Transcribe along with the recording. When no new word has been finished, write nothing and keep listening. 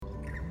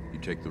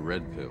take the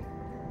red pill,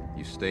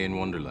 you stay in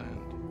Wonderland.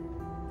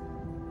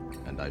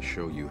 And I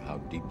show you how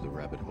deep the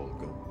rabbit hole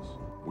goes.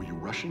 Were you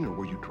rushing or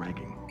were you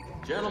dragging?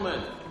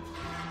 Gentlemen,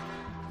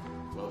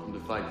 welcome to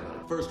Fight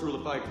Club. First rule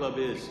of Fight Club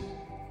is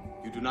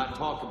you do not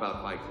talk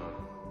about Fight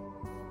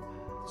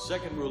Club.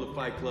 Second rule of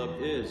Fight Club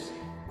is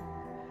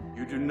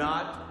you do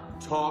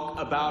not talk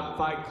about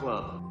Fight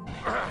Club.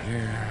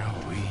 Here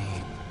we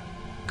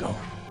go.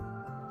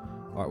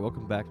 All right,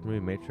 welcome back to Movie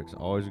Matrix.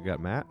 Always we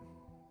got Matt.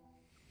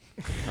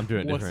 I'm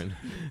doing it different.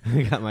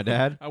 We got my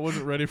dad. I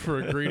wasn't ready for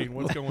a greeting.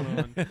 What's going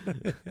on?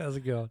 How's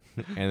it going?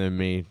 And then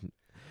me,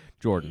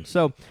 Jordan.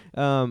 So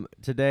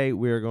today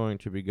we are going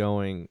to be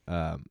going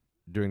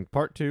doing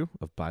part 2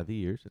 of By the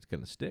Years. It's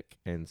going to stick.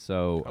 And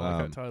so I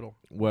like that title.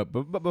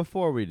 But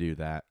before we do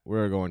that,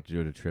 we're going to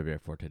do the trivia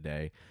for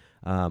today.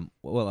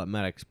 Well,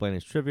 Matt explain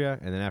his trivia,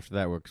 and then after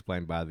that we'll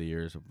explain By the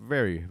Years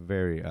very,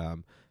 very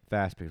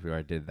fast because we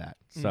already did that.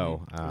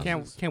 So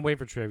Can't wait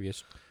for trivia.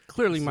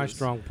 Clearly my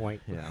strong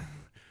point. yeah.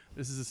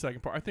 This is the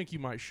second part. I think you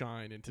might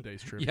shine in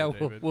today's trivia, Yeah,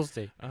 David. we'll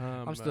see.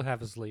 I'm still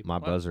half asleep. My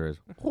buzzer is,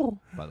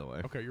 by the way.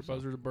 Okay, your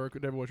buzzer's a Burke.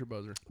 David, what's your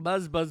buzzer?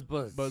 Buzz, buzz,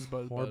 buzz. Buzz,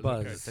 buzz, More buzz. buzz.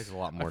 Okay. It takes a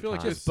lot more feel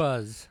like time. Just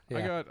buzz.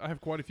 Yeah. I have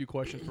quite a few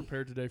questions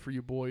prepared today for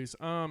you boys.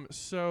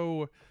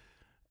 So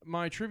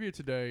my trivia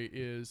today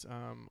is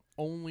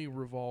only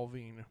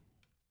revolving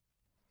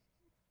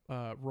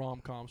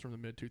rom-coms from the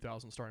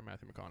mid-2000s starring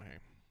Matthew McConaughey.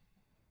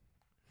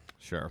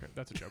 Sure. Okay,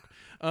 that's a joke.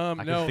 I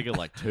No, can think of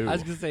like 2. I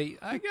was going to say,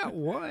 I got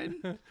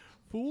one.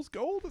 Fool's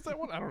Gold? Is that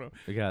one? I don't know.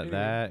 You got Anyway.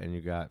 that, and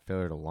you got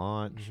Failure to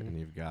Launch, and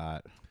you've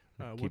got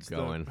keep What's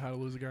going. How to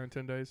Lose a Guy in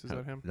 10 Days? Is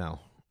that him? No,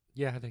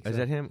 Yeah, I think so. is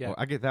that him? Yeah. Well,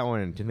 I get that one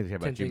and 10 Things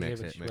About 10 You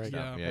Things mixed About You,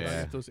 up. right.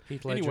 Yeah. those-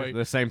 Heath Ledger. Anyway,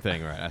 The same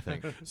thing, right? I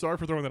think. sorry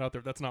for throwing that out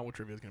there. That's not what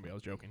trivia is going to be. I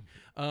was joking.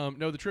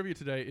 No, the trivia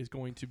today is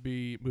going to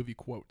be movie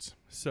quotes.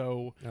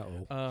 So,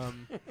 Uh-oh.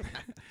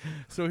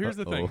 so here's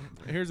the thing.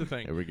 Here's the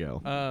Here thing. we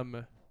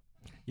go.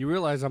 You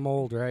realize I'm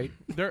old, right?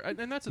 There,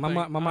 and that's the My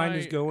thing. mind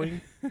is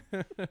going.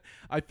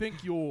 I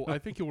think you'll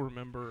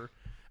remember.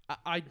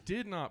 I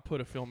did not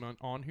put a film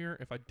on here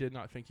if I did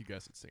not think you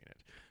guys had seen it.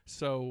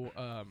 So,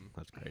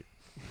 That's great.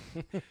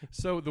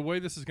 so the way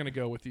this is going to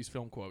go with these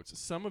film quotes,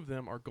 some of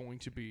them are going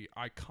to be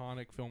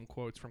iconic film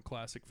quotes from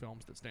classic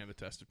films that stand the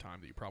test of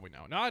time that you probably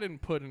know. Now, I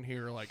didn't put in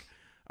here like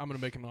I'm going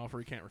to make him an offer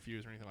he can't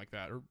refuse or anything like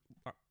that, or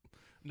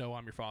no,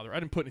 I'm your father. I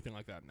didn't put anything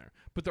like that in there.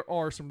 But there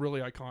are some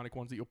really iconic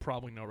ones that you'll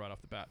probably know right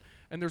off the bat,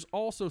 and there's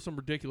also some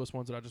ridiculous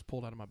ones that I just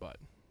pulled out of my butt.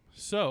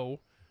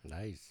 So,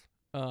 Nice.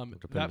 Depends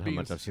that on how being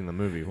much I've seen the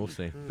movie. We'll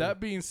see. that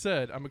being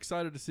said, I'm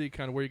excited to see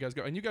kind of where you guys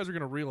go. And you guys are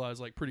going to realize,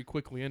 like, pretty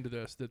quickly into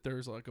this that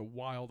there's, like, a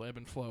wild ebb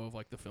and flow of,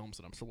 like, the films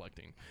that I'm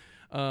selecting.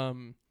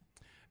 And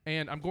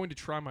I'm going to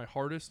try my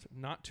hardest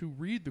not to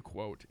read the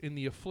quote in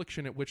the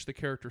affliction at which the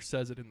character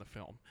says it in the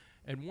film.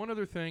 And one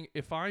other thing,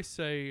 if I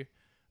say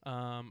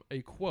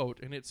a quote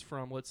and it's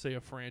from, let's say,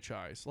 a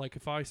franchise, like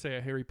if I say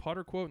a Harry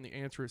Potter quote and the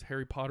answer is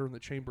Harry Potter and the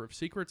Chamber of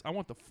Secrets, I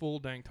want the full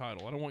dang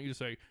title. I don't want you to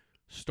say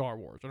Star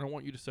Wars. I don't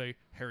want you to say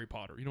Harry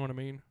Potter. You know what I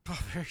mean? Oh,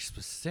 very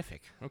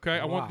specific. Okay,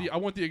 Wow. I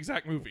want the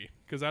exact movie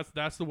because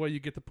that's the way you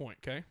get the point.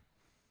 Okay,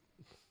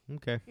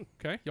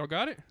 Okay. y'all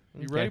got it?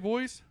 You Okay. ready,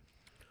 boys?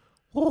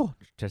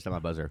 Test out my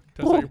buzzer.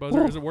 Test out your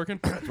buzzer. Is it working?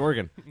 It's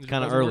working. Is your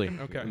Kind of buzzer early.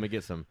 working? Okay. Let me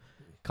get some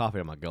coffee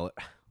on my gullet.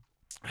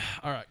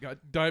 All right, got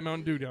Diet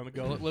Mountain Dew down the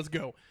gullet. Let's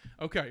go.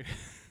 Okay,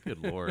 Good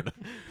lord.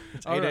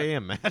 It's All 8 right.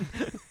 a.m., man.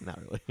 Not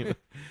really.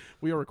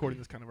 we are recording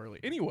this kind of early.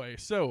 Anyway,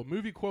 so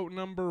movie quote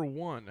number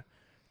 1.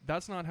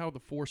 That's not how the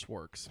Force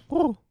works.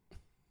 Force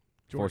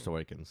Jordan,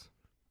 Awakens.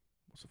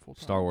 what's the full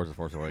title? Star Wars: The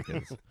Force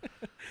Awakens.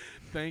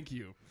 Thank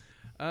you.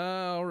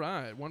 All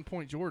right, 1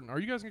 point, Jordan. Are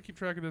you guys gonna keep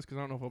track of this? Because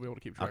I don't know if I'll be able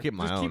to keep track. I'll keep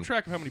my Just own. keep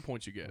track of how many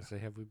points you get. So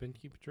have we been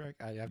keeping track?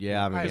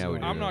 Yeah, I mean, yeah, we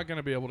do. I'm not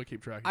gonna be able to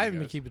keep track. Of I you haven't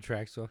been guys. keeping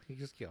track, so you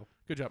just go.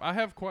 Good job. I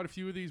have quite a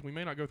few of these. We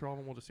may not go through all of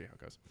them. We'll just see how it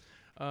goes.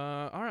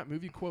 All right,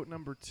 movie quote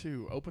number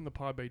 2. Open the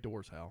pod bay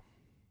doors, Hal.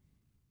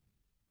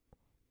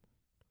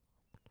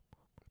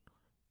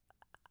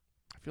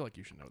 I feel like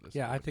you should know this.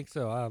 Yeah, I think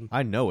so.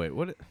 I know it.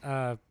 What?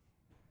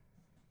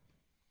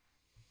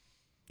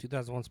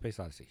 2001: Space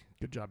Odyssey.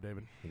 Good job,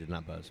 David. He did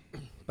not buzz.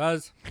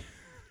 Buzz.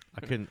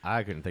 I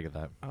couldn't think of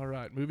that. All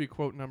right, movie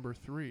quote number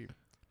 3.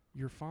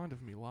 You're fond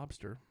of me,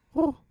 lobster.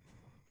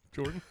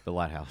 Jordan? The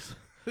Lighthouse.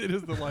 It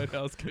is The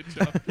Lighthouse. Good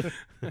job.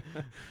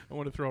 I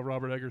want to throw a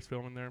Robert Eggers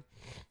film in there.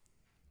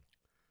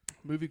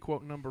 Movie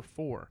quote number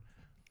 4.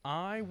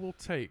 I will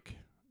take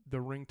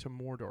the ring to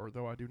Mordor,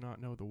 though I do not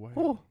know the way.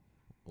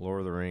 Lord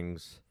of the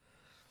Rings.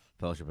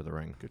 Fellowship of the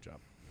Ring. Good job.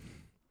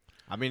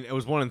 I mean, it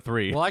was 1 and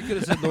 3. Well, I could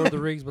have said Lord of the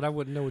Rings, but I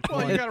wouldn't know which Well,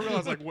 one. you got to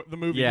realize, like, what the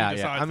movie Yeah, he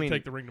yeah. decides I mean, to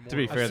take the ring to Mordor. to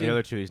be fair, seen- the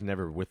other 2 he's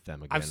never with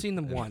them again. I've seen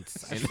them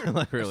once.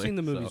 Like, really? I've seen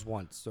the So- movies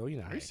once, so you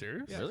know. Are you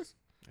serious? Yeah.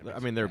 Really? I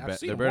mean, they're I've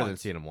seen they're them better than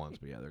once. seeing them once,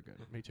 but yeah, they're good.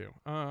 Me too.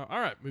 All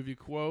right, movie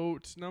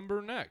quote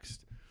number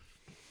next.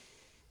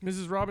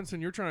 Mrs.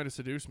 Robinson, you're trying to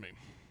seduce me.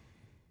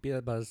 Be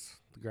a Buzz,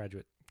 The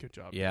Graduate. Good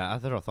job. Yeah, I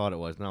thought it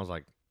was, and I was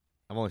like,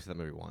 I've only seen that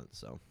movie once,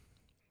 so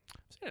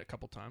Seen it a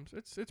couple times.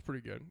 It's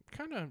pretty good.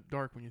 Kind of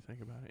dark when you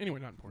think about it. Anyway,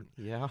 not important.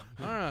 Yeah. All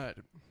right.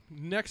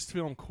 Next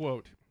film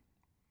quote.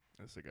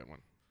 That's a good one.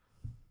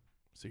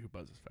 See who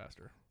buzzes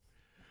faster.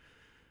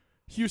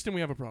 Houston,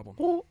 we have a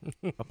problem.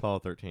 Apollo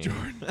 13.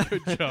 Jordan,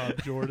 good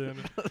job,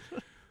 Jordan.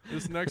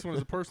 This next one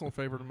is a personal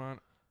favorite of mine.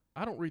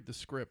 I don't read the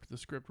script. The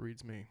script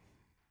reads me.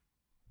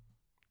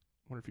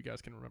 Wonder if you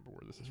guys can remember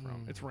where this is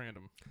from. It's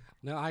random.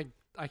 No,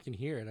 I can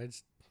hear it.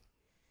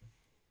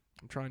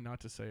 I'm trying not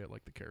to say it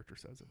like the character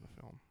says it in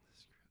the film.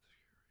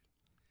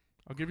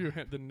 I'll give you a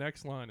hint. The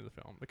next line of the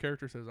film. The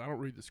character says, I don't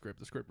read the script.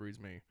 The script reads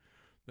me.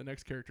 The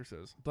next character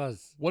says,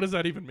 Buzz. what does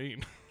that even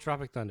mean?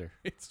 Tropic Thunder.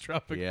 It's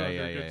Tropic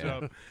Thunder. Good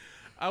job.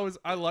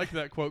 I like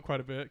that quote quite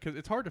a bit because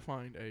it's hard to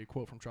find a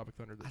quote from Tropic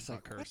Thunder that's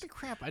not cursed. What the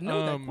crap? I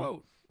know that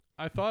quote.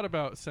 I thought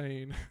about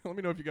saying, let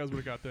me know if you guys would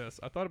have got this.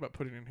 I thought about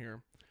putting in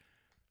here,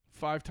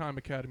 5-time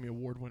Academy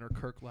Award winner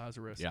Kirk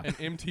Lazarus, Yeah. an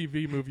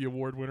MTV Movie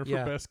Award winner for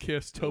Yeah. Best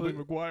Kiss, Tobey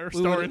Maguire, we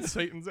starring would've-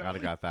 Satan's I'd Alley.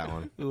 have got that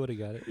one. Who would have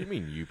got it? What do you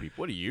mean, you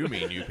people? What do you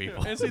mean, you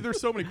people? And see, there's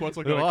so many quotes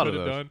like There's that a I lot could of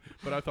have those. done,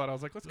 but I thought I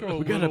was like, let's go.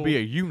 We gotta be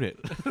a unit.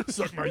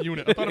 suck my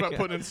unit. I thought about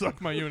putting in suck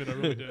my unit. I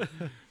really did.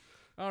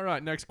 All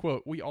right, next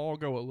quote. We all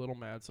go a little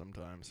mad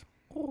sometimes.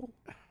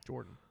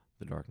 Jordan.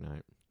 The Dark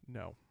Knight.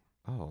 No.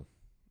 Oh.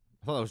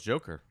 I thought that was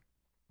Joker.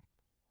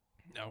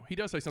 No. He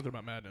does say something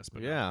about madness,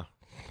 but no. Yeah.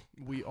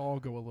 We all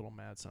go a little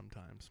mad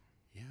sometimes.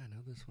 Yeah, I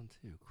know this one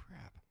too.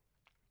 Crap.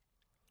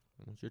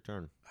 It's your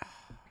turn.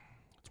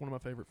 It's one of my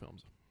favorite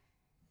films.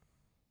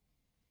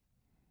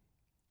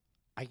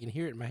 I can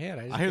hear it in my head.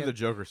 I hear the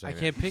Joker saying I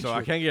can't it, picture so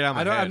I it. can't get it out of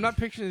my I don't. head. I'm not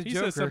picturing the He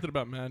Joker. says something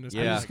about madness.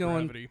 Yeah. Yeah. I'm just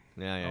going- Gravity.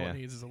 Yeah, All yeah, it yeah.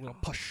 needs is a little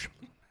push.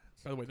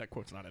 By the way, that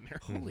quote's not in here.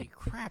 Holy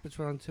crap! It's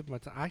right on the tip of my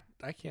tongue.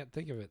 I can't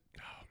think of it.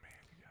 Oh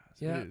man,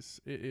 you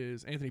guys. Yeah. It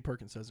is. Anthony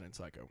Perkins says it in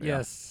Psycho.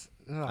 Yes.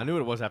 Ugh. I knew what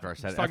it was after I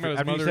said He's it. talking After, about his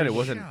after you mother said it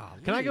and-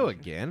 wasn't. Can I go Golly.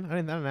 again? I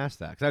didn't ask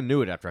that because I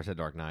knew it after I said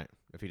Dark Knight.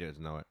 If he didn't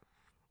know it,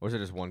 or is it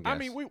just one guess? I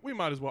mean, we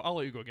might as well. I'll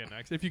let you go again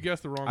next. If you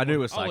guess the wrong I knew it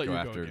one, was I'll let Psycho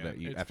you go after again. that.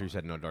 It's After you fine.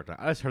 said no Dark Knight,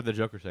 I just heard the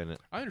Joker saying it.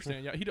 I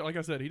understand. Yeah, like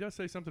I said, he does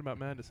say something about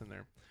madness in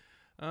there.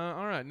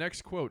 All right,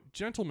 next quote.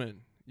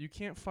 Gentlemen, you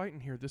can't fight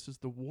in here. This is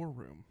the war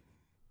room.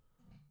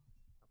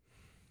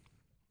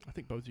 I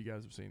think both of you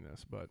guys have seen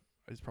this, but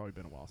it's probably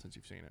been a while since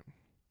you've seen it.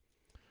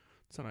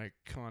 It's an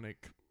iconic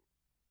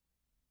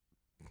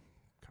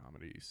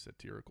comedy,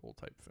 satirical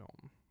type film.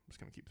 I'm just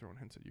going to keep throwing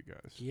hints at you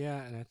guys.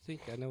 Yeah, and I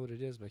think I know what it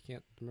is, but I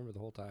can't remember the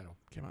whole title.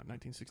 Came out in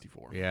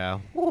 1964. Yeah,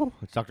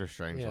 it's Doctor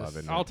Strangelove. Yes.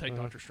 Isn't I'll it? take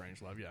Dr.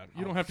 Strangelove, yeah.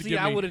 You don't have to See,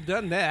 give me... I would have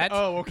done that.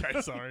 Oh, okay,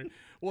 sorry.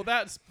 Well,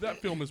 that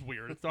film is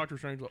weird. It's Dr.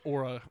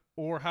 Strangelove,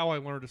 or How I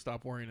Learned to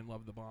Stop Worrying and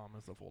Love the Bomb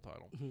is the full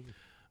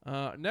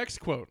title. Next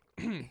quote.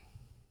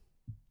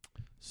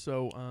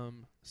 So,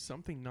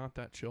 something not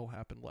that chill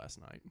happened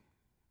last night.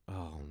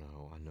 Oh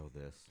no, I know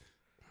this.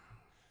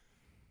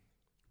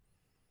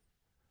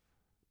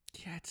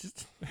 Yeah, it's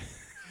just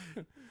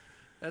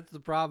that's the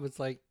problem. It's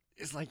like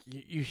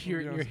you hear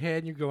it in your head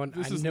and you're going,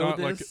 This I is know not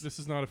this. like this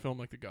is not a film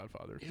like The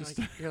Godfather.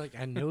 You're like,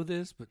 I know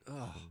this, but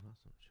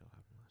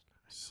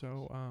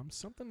So,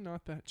 something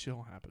not that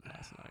chill happened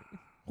last night.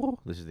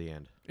 This is the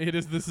end.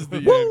 This is the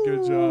end.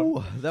 Good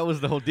job. That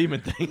was the whole demon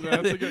thing.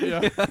 That's a good, yeah.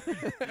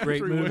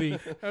 great After he movie.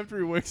 After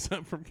he wakes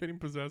up from getting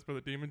possessed by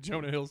the demon,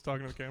 Jonah Hill's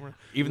talking to the camera.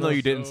 Even though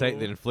you didn't say So-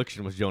 the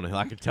infliction was Jonah Hill,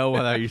 I could tell by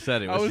how you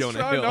said it I was was Jonah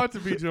trying Hill. not to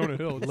be Jonah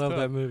Hill. It's Love tough.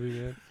 that movie,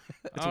 man.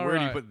 It's All weird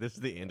you right. put this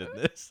at the end of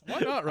this. Why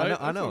not, right?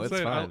 I know, That's what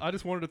it's I'm saying. fine. I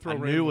just wanted to throw I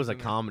knew it was randoms a in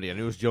there. comedy. I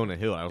knew it was Jonah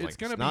Hill. I was It's like,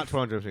 gonna it's be not f-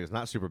 200. It's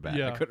not super bad.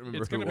 Yeah, I couldn't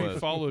remember it's who going to it be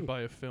was. followed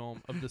by a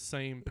film of the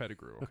same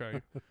pedigree,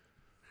 okay?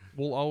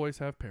 We'll always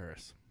have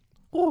Paris.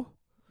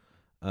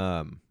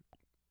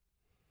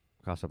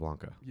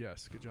 Casablanca.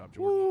 Yes, good job,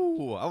 Jordan.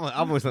 Ooh,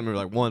 I've only seen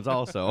like once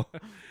also.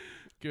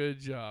 Good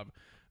job.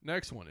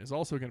 Next one is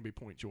also going to be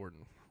Point Jordan.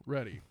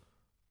 Ready?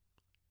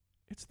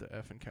 It's the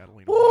F and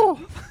Catalina.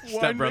 wine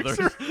Step Brothers.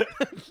 mixer.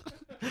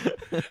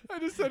 I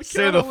just said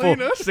Say the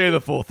Catalina.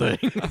 full thing.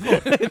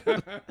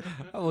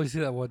 I only see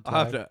that one time.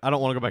 I'll have to. I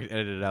don't want to go back and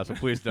edit it out, so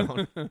please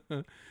don't.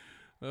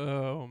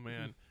 Oh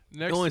man. You've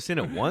Next. only seen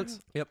it once?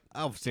 Yep.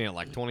 I've seen it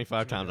like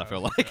 25 times. I feel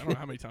I like don't know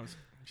how many times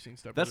you've seen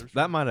Step that's Brothers.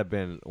 that might have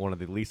been one of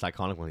the least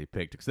iconic ones he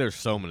picked because there's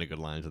so many good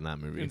lines in that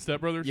movie. In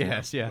Step Brothers?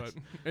 Yes, Yeah, yes.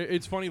 but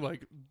it's funny,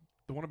 like,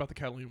 the one about the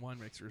Catalina wine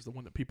mixer is the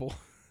one that people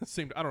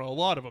seem to, I don't know, a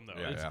lot of them,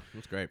 though. yeah,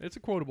 it's great. It's a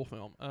quotable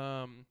film.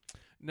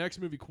 Next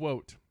movie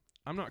quote.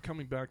 I'm not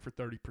coming back for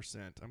 30%.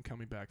 I'm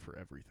coming back for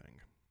everything.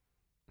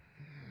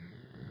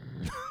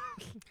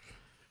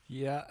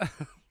 Yeah.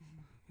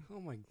 Oh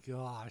my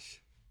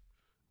gosh.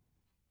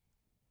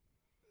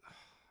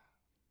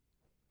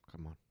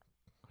 Come on,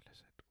 what is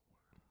it?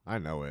 I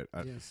know it.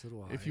 Yes, so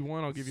do I. If you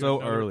want, I'll give you So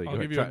another, early. I'll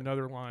Go give ahead, you try-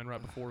 another line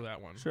right before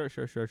that one. Sure.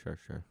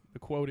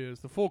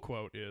 The full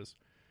quote is,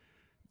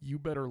 you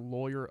better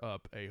lawyer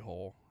up,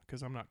 a-hole,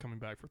 because I'm not coming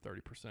back for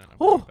 30%. I'm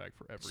coming back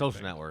for everything.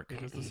 Social Network.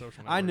 It is the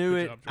Social Network. I knew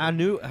Good it. job, I Jordan.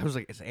 knew. I was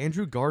like, it's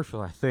Andrew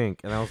Garfield, I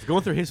think. And I was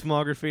going through his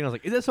filmography, and I was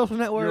like, is that Social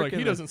Network? You're like, he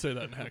And doesn't say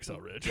that in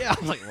Hacksaw Ridge. Yeah, I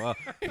was like, well,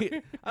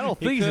 I don't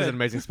think he's could. an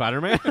Amazing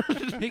Spider-Man.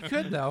 he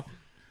could though.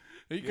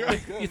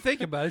 You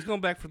think about it. He's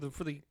going back for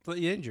the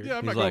injured. Yeah,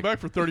 I'm He's not going like- back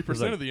for 30%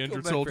 like, of the Go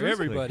injured back for soldiers.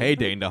 everybody. Hey,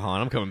 Dane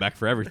DeHaan, I'm coming back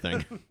for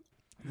everything.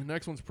 The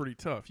next one's pretty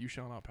tough. You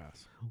shall not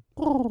pass.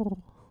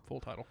 Full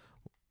title.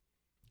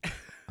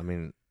 I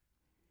mean,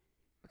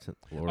 it's a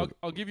Lord.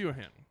 I'll give you a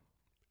hint.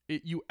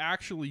 You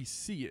actually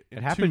see it in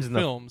It happens two in the-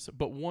 films,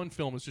 but one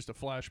film is just a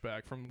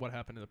flashback from what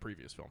happened in the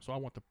previous film. So I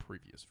want the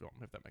previous film,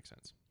 if that makes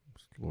sense.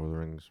 Lord of the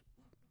Rings,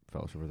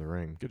 Fellowship of the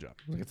Ring. Good job.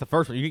 Like, it's the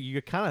first one.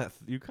 You kind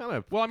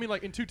of. Well, I mean,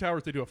 like in Two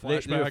Towers, they do a They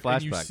flashback, do a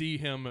and you flashback. see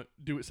him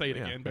say it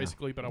Yeah, again, yeah,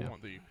 basically. But yeah.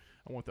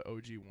 I want the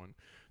OG one.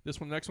 This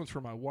one, next one's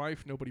for my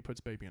wife. Nobody puts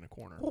baby in a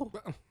corner.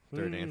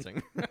 They're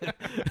dancing.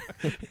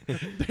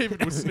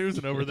 David was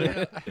snoozing over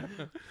there.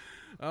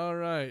 All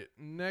right,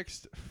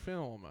 next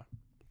film.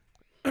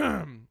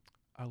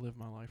 I live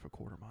my life a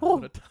quarter mile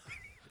at a time.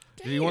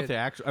 Do you want the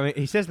actual? I mean,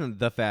 he says in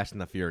The Fast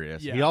and the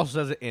Furious. Yeah. He also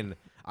says it in.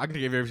 I can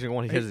give you every single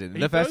one. He says it in he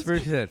The Fast does?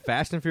 and Furious. He says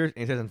Fast and Furious,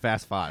 and he says in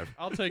Fast 5.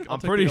 I'll take. I'm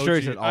pretty the sure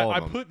he OG. said all I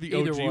of them. put the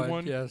Either OG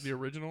one, yes. the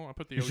original. I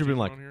put the You OG should have been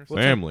like on here.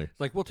 family. It's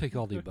like, we'll take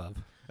all the above.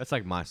 That's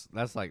like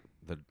That's like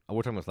the. We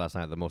were talking about this last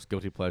night. The most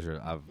guilty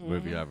pleasure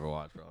movie I ever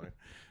watched. Probably.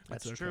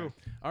 That's true.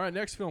 All right,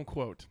 next film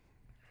quote.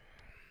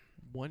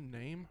 One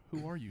name.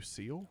 Who are you,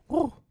 Seal?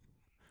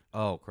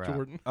 Oh crap.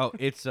 Jordan. Oh,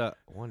 it's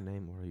one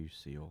name. Where are you,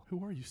 Seal?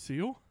 Who are you,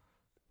 Seal?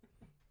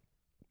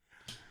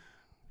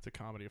 It's a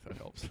comedy, if that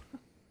helps.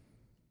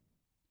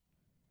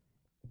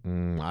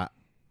 I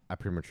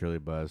prematurely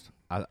buzzed.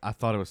 I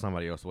thought it was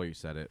somebody else the way you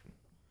said it.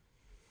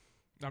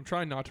 I'm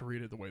trying not to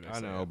read it the way they I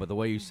say know, it. but the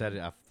way you said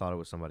it, I thought it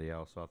was somebody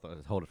else. So I thought it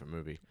was a whole different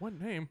movie. One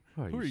name.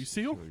 Who are you,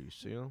 Seal? Who are you,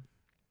 Seal?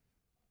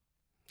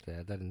 Yeah,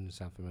 that didn't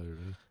sound familiar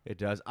to me. It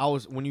does.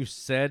 When you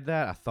said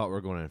that, I thought we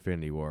were going to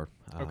Infinity War.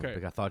 Okay.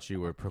 Because I thought you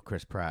were pro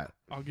Chris Pratt.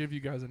 I'll give you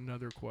guys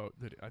another quote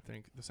that I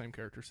think the same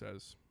character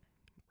says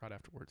right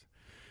afterwards.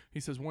 He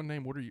says, "One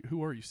name.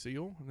 Who are you,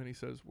 Seal?" And then he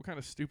says, "What kind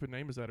of stupid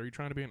name is that? Are you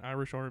trying to be an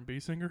Irish R&B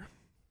singer?"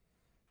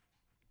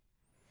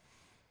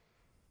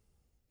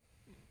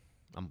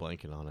 I'm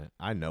blanking on it.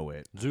 I know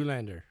it.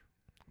 Zoolander.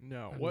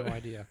 No. I have what? no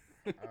idea.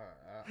 I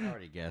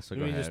already guessed. So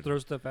You go mean ahead. just throw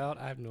stuff out?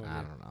 I have no idea.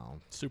 I don't know.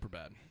 Super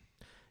bad.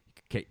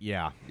 Okay,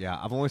 yeah.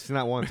 I've only seen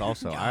that once.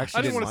 Also, I actually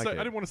I didn't want want to say.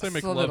 I didn't want to say I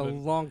saw that a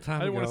McLovin. long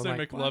time I ago. didn't want to say I'm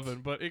like, what?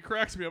 McLovin, but it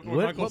cracks me up when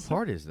What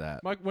part is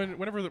that?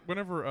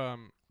 whenever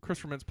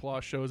Christopher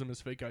Mintz-Plasse shows him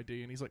his fake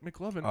ID, and he's like,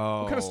 "McLovin,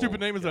 what kind of stupid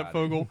name is that, got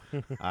Fogel?"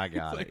 I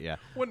got like, it. Yeah.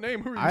 What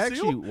name? Who are you, I Seal?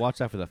 actually watched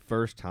that for the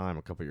first time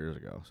a couple years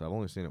ago, so I've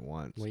only seen it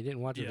once. Well, you didn't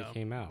watch it when Yeah. it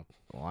came out.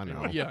 Oh, I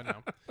know. Yeah, I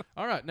know.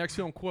 All right, next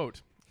film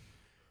quote.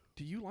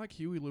 Do you like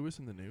Huey Lewis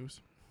in the News?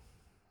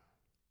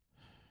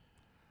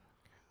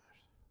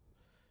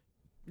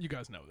 You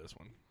guys know this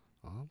one.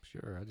 Oh, I'm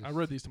sure. I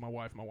read these to my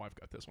wife. My wife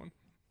got this one.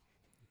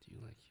 Do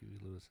you like Huey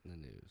Lewis in the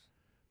News?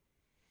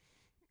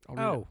 I'll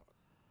read it.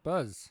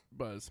 Buzz.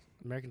 Buzz.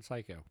 American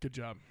Psycho. Good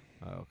job.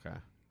 Oh, okay.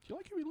 Do you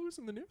like Huey Lewis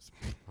in the News?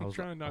 I was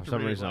trying not for to some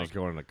read it reason I was like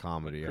going into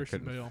comedy. I Christian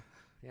couldn't. Bale.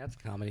 Yeah, it's a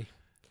comedy.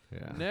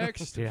 Yeah.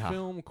 Next Yeah.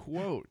 film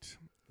quote.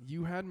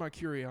 You had my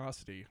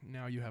curiosity.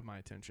 Now you have my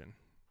attention.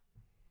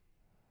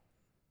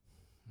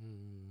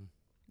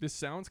 This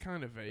sounds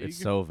kind of vague. It's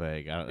so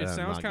vague. It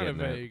sounds kind of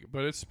vague,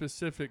 but it's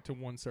specific to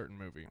one certain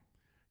movie.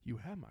 You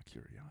had my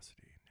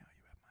curiosity. Now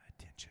you have my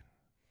attention.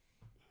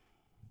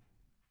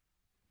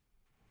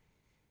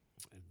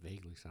 It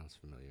vaguely sounds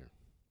familiar.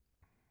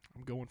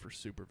 I'm going for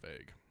super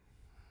vague.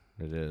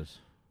 It is.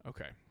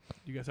 Okay.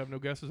 You guys have no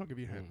guesses? I'll give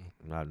you a hint.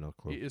 I have no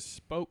clue. It is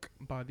spoke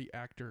by the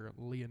actor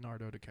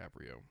Leonardo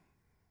DiCaprio.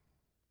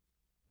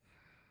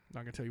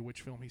 Not going to tell you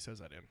which film he says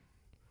that in.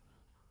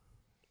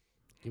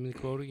 Give me the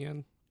quote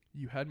again.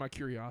 You had my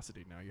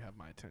curiosity. Now you have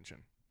my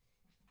attention.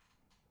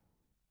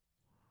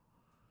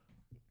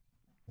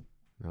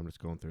 I'm just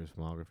going through his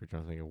filmography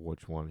trying to think of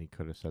which one he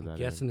could have said that.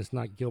 Guessing it's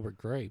not Gilbert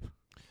Grape.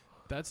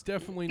 That's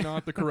definitely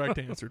not the correct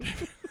answer,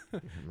 David.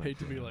 Hate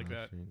to be like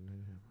that.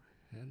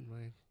 And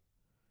my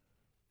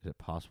Is it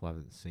possible I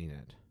haven't seen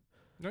it?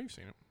 No, you've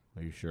seen it.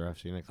 Are you sure I've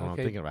seen it? 'Cause I'm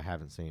Okay. thinking if I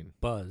haven't seen.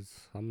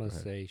 Buzz. I'm gonna Go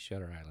ahead. say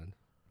Shutter Island.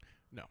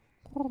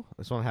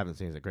 This one I haven't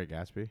seen. Is it Great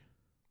Gatsby?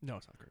 No,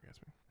 it's not Great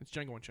Gatsby. It's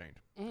Django Unchained.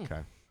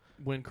 Okay.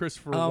 When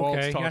Christopher Oh, Waltz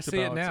okay. I talks see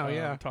it about now,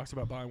 yeah. talks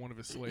about buying one of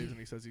his slaves, and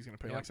he says he's going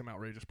to pay Yep. like some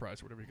outrageous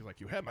price or whatever. He's like,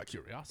 "You had my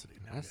curiosity.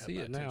 Now I you see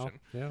have it my now.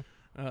 attention."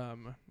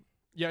 Yeah.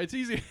 Yeah, it's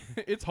easy.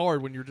 It's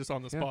hard when you're just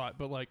on the Yeah. spot,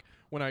 but like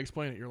when I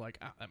explain it, you're like,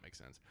 "Ah, that makes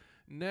sense."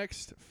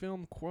 Next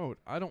film quote: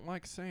 "I don't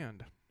like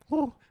sand."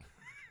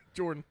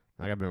 Jordan,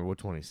 I gotta remember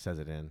which one he says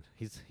it in.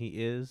 He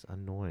is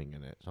annoying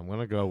in it, so I'm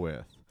gonna go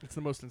with it's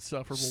the most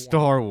insufferable one.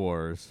 Star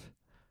Wars,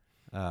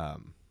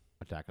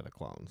 Attack of the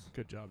Clones.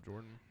 Good job,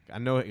 Jordan. I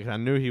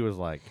knew he was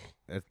like.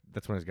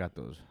 That's when he's got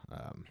those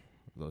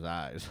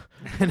eyes.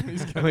 When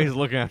he's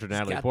looking after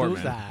Natalie Got Portman.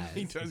 those eyes.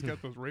 He does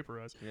got those raper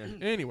eyes.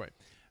 Anyway,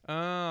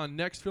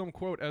 next film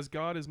quote: "As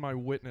God is my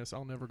witness,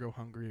 I'll never go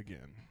hungry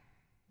again."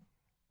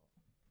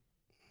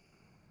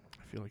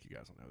 I feel like you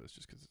guys will know this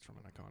just because it's from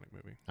an iconic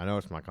movie. I know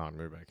it's my iconic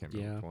movie, but I can't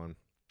remember Yeah. which one.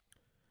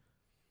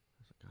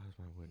 God is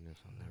my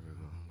witness. I'll never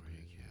go hungry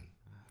again.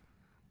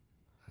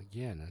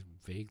 Again, I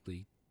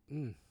vaguely.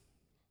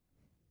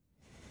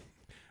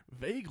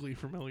 Vaguely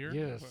familiar.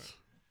 Yes. but-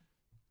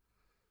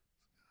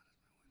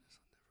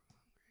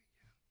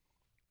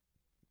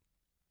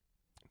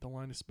 The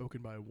line is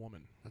spoken by a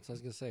woman. That's what I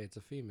was gonna say. It's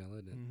a female,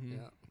 isn't it? Mhm.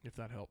 Yeah. If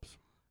that helps.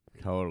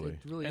 Totally.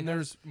 It really And has-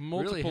 there's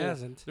multiple. really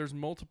hasn't. There's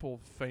multiple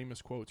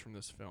famous quotes from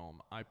this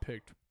film. I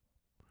picked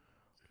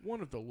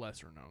one of the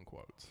lesser known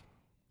quotes.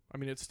 I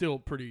mean, it's still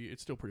pretty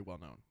well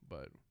known,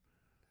 but.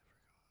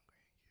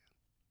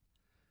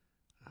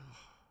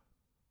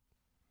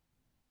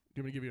 Do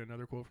you want me to give you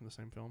another quote from the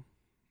same film?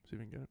 See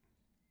if you can get it.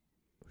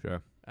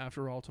 Sure.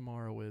 After all,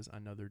 tomorrow is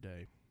another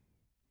day.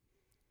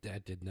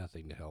 That did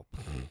nothing to help.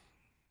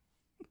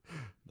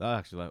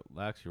 That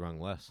actually rung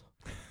less.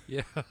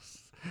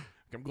 Yes.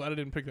 I'm glad I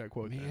didn't pick that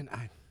quote. Man,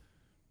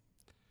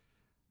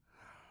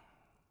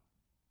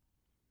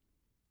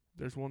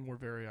 There's one more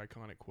very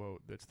iconic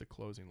quote that's the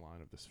closing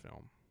line of this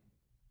film.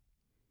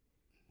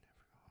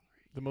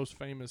 The most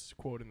famous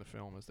quote in the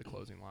film is the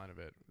closing line of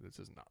it. This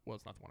is not, well,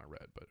 it's not the one I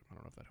read, but I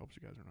don't know if that helps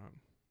you guys or not.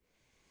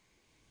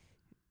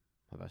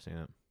 Have I seen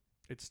it?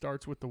 It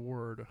starts with the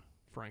word,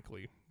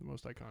 frankly, the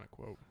most iconic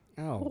quote.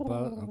 okay,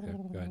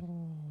 go ahead.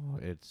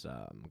 It's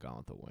Gone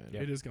with the Wind.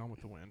 It is Gone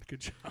with the Wind. Good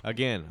job.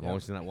 Again, I've Yeah.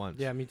 only seen that once.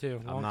 Yeah, me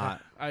too. I'm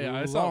not. I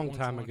saw it Long once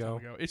time a ago.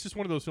 It's just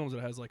one of those films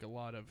that has like a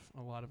lot of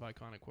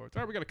iconic quotes.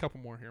 All right, we got a couple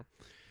more here.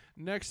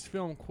 Next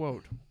film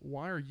quote: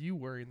 "Why are you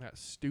wearing that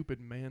stupid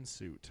man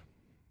suit?"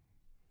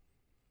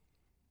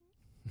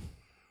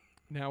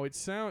 Now it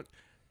sound.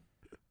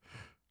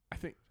 I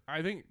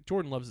think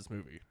Jordan loves this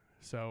movie,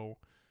 so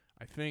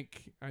I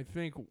think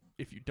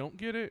if you don't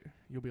get it,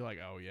 you'll be like,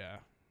 oh yeah,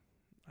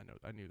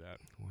 I knew that.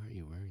 Why are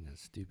you wearing that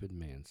stupid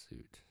man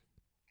suit?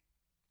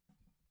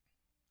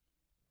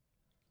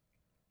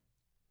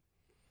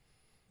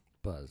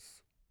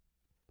 Buzz.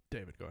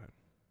 David, go ahead.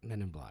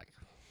 Men in Black.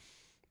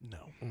 No.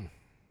 Mm.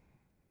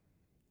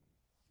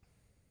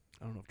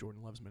 I don't know if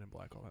Jordan loves Men in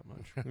Black all that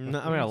much. No,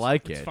 I mean, I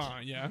like It's it.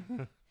 fine, yeah.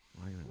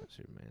 Why are you wearing that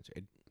Superman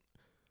suit?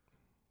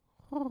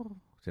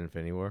 It's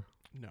Infinity War.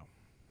 No.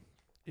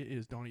 It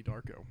is Donnie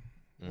Darko.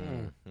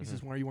 Mm. He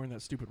says, "Why are you wearing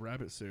that stupid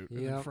rabbit suit?" And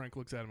then Yep. Frank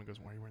looks at him and goes,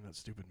 "Why are you wearing that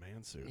stupid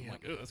man suit?" I'm Yep.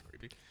 like, "Oh, that's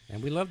creepy."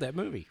 And we love that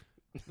movie.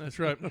 That's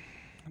right.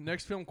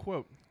 Next film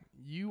quote: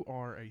 "You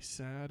are a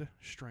sad,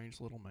 strange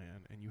little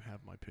man, and you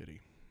have my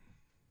pity."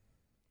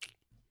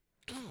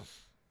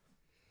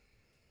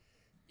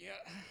 Yeah,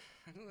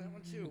 I know that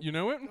one too. You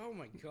know it? Oh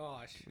my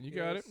gosh. You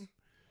got it?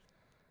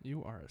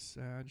 You are a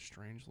sad,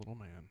 strange little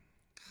man,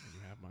 and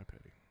you have my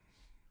pity.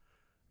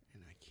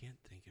 And I can't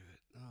think of it.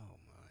 Oh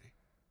my.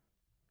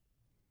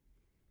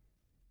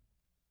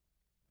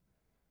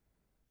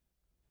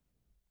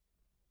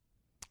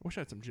 I wish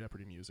I had some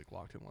Jeopardy music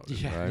locked and loaded.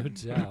 Yeah, no Right.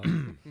 doubt.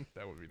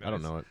 That would be nice. I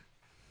don't know it.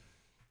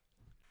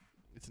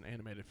 It's an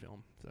animated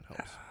film, if that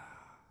helps.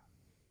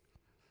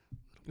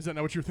 Is that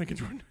not what you were thinking,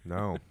 Jordan?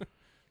 No.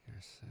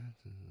 You're sad.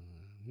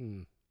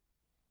 Hmm.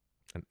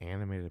 An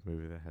animated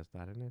movie that has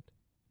that in it.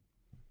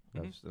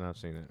 I've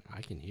seen it.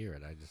 I can hear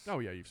it. I just. Oh,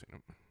 yeah, you've seen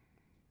it.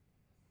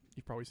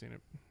 You've probably seen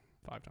it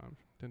 5 times,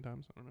 10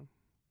 times. I don't know.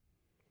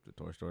 The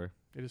Toy Story.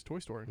 It is Toy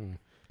Story. Hmm.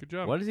 Good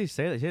job. What does he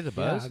say? He has a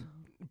buzz. Yeah,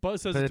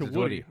 Buzz says But it to it's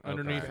Woody Woody.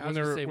 underneath Okay. I when was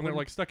gonna they're say, when they're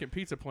Woody- like stuck at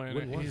Pizza Planet.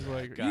 Woody was He's that?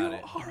 like, Got "You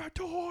it. are a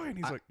toy," and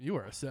he's like, "You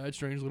are a sad,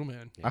 strange little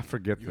man." I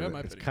forget You have my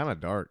that. It's pity. kind of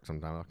dark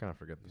sometimes. I kind of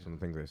forget some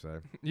things they say.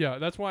 Yeah,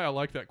 that's why I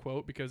like that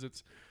quote, because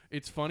it's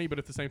funny, but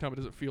at the same time, it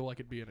doesn't feel like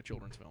it'd be in a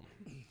children's film.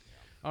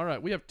 All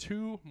right, we have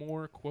 2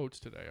 more quotes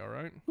today. All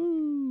right.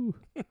 Woo.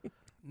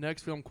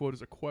 Next film quote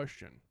is a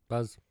question.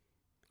 Buzz.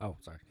 Oh,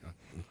 sorry.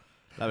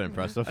 That'd be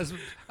impressive. I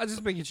was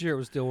just making sure it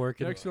was still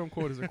working. Next film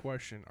quote is a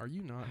question. Are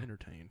you not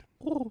entertained?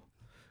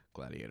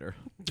 Gladiator.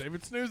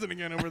 David snoozing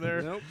again over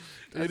there. Nope.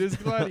 It is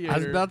Gladiator. I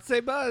was about to say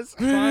Buzz.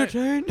 He's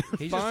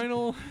just,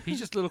 Final. he's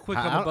just a little quick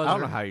I on the buzzer.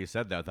 don't know how you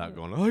said that without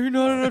going, oh, you're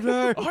not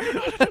entertained. Are you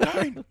not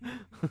entertained?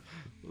 A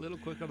little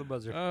quick on the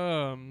buzzer.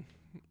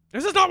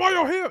 This is not why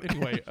you're here.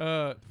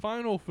 Anyway,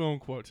 final film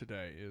quote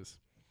today is,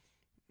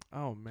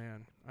 "Oh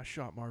man, I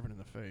shot Marvin in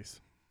the face."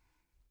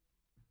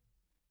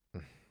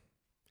 Man,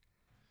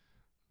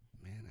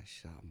 I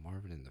shot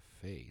Marvin in the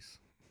face.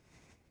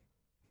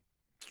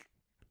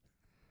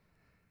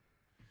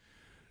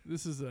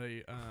 This is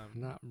a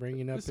Not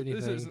bringing up this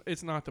anything. is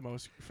it's not the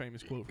most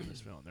famous quote from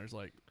this film. There's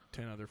like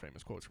 10 other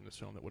famous quotes from this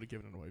film that would have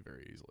given it away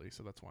very easily.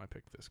 So that's why I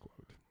picked this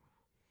quote.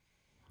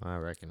 I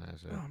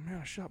recognize it. Oh man,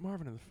 I shot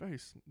Marvin in the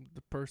face.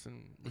 The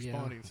person Yeah,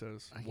 responding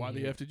says, I can "Why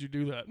the hear f did you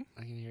do that?"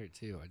 I can hear it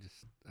too.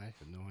 I have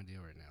no idea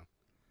right now.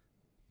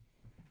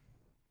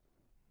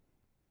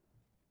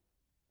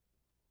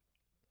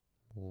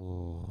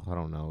 Oh, I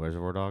don't know.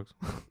 Reservoir Dogs?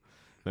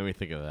 Made me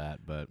think of that,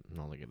 but I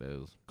don't think it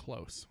is.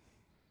 Close.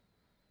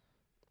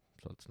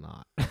 So it's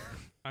not.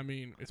 I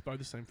mean, it's by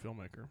the same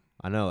filmmaker.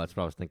 I know. That's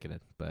what I was thinking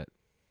it, but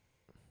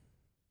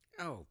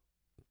Oh,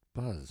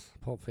 Buzz.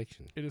 Pulp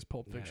Fiction. It is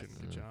Pulp Fiction. Yes.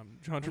 Good job.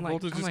 John I'm Travolta's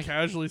like- just I'm like-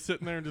 casually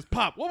sitting there and just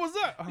pop. What was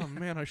that? Oh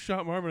man, I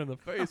shot Marvin in the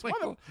face. like,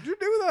 Why oh. did you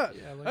do that?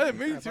 Yeah, I didn't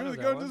mean crap, I to. know The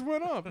that gun one. just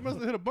went off. It must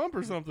have hit a bump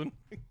or something.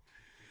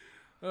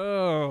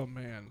 Oh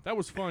man, that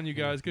was fun, you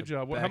guys. Good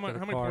job. How Back many of the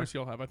how many car. points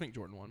y'all have? I think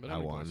Jordan won, but how I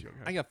many won. points y'all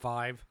have? I got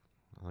 5.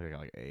 I think I got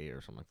like 8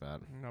 or something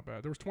like that. Not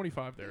bad. There was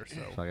 25 there, so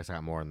So I guess I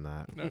got more than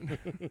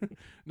that.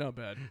 not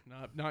bad.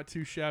 Not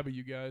too shabby,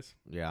 you guys.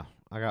 Yeah,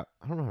 I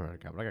don't know how many I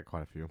got, but I got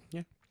quite a few.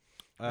 Yeah.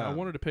 I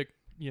wanted to pick,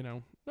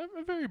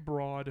 a very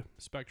broad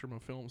spectrum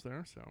of films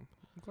there, so I'm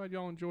glad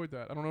y'all enjoyed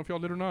that. I don't know if y'all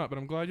did or not, but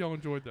I'm glad y'all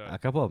enjoyed that. a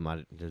couple of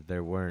them, they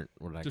weren't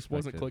what I Just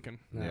wasn't expected. clicking.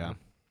 No. Yeah.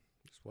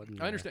 Just wasn't I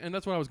there. understand, and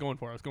that's what I was going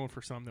for. I was going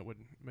for some that would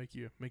make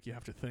you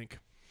have to think.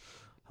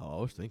 Oh,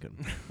 I was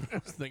thinking.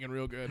 I was thinking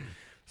real good.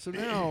 So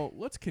now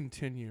let's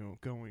continue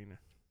going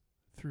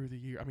through the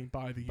year. I mean,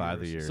 by the years. By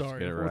the years. Sorry,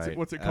 Get it right.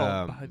 what's it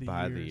called?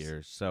 By the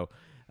years. So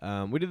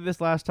we did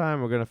this last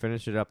time. We're going to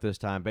finish it up this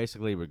time.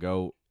 Basically, we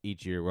go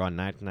each year. We're on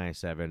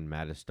 1997.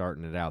 Matt is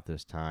starting it out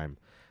this time.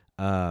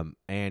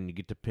 And you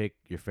get to pick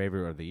your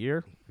favorite of the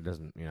year. It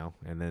doesn't,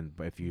 and then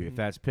if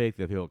that's picked,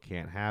 the people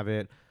can't have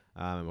it.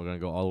 And we're going to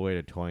go all the way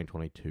to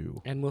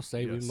 2022. And we'll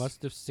say Yes. we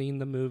must have seen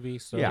the movie.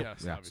 So Yeah.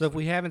 Yes, Yeah. So if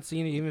we haven't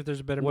seen it, even if there's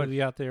a better What- movie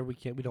out there, we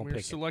don't we're pick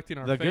it. selecting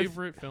our The good-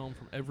 favorite film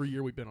from every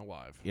year we've been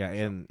alive. Yeah,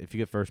 and if you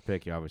get first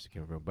pick, you obviously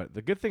can't remember. But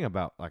the good thing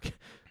about,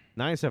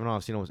 97,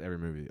 I've seen almost every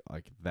movie,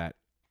 that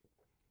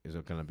is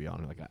going to be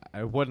on it. Like,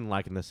 I wasn't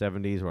like in the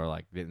 70s where,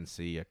 didn't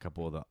see a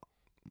couple of the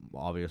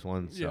obvious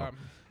ones. So. Yeah.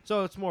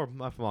 So it's more,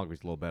 my filmography's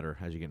a little better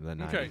as you get into the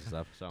 90s Okay. and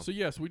stuff. So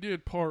yes, we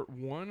did part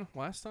 1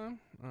 last time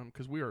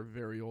because we are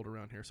very old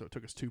around here, so it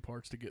took us 2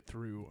 parts to get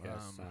through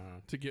Yes,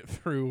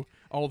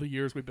 all the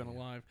years we've been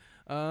alive.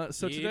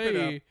 So Keep it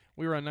today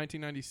we were on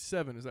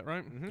 1997. Is that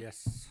right?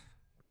 Yes.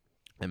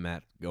 And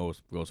Matt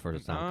goes first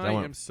this time. 'cause I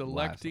went am last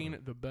selecting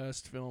time. the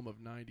best film of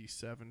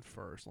 97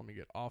 first. Let me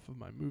get off of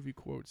my movie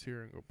quotes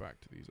here and go back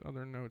to these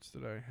other notes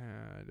that I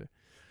had.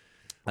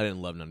 I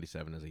didn't love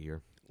 97 as a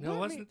year. No,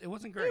 Well, I it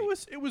wasn't great.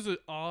 It was an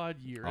odd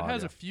year. Odd, it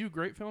has yeah. a few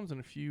great films and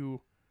a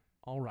few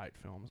all right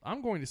films.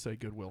 I'm going to say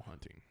Good Will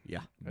Hunting. Yeah.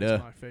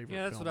 That's my favorite.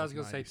 Yeah, that's film what I was of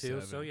going to say too.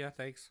 97. So yeah,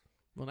 thanks.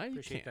 Well, now you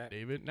Appreciate can't, that.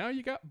 David. Now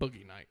you got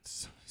Boogie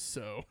Nights.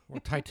 So Or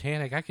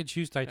Titanic. I could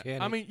choose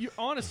Titanic. I mean, you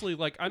honestly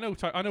I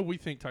know we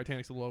think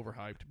Titanic's a little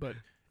overhyped, but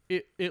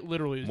it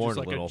literally is More just than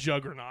like a little. a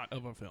juggernaut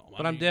of a film.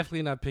 but I'm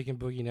definitely not picking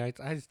Boogie Nights.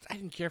 I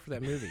didn't care for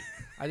that movie.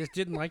 I just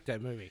didn't like that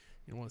movie.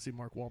 You want to see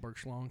Mark Wahlberg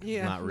schlong?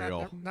 Yeah, Not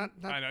real. Not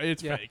I know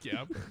it's yeah. fake.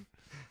 Yeah.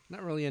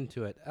 not really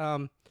into it.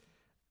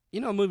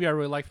 A movie I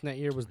really liked from that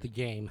year was The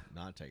Game.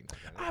 Not taking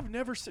Titanic. I've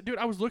never seen, dude.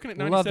 I was looking at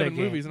Love that 97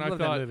 game. movies and Love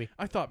that I movie.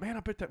 thought, man, I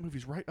bet that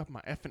movie's right up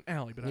my effing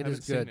alley, but I It haven't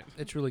is good. seen it.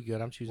 It's really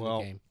good. I'm choosing Well,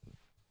 The Game.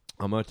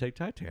 I'm going to take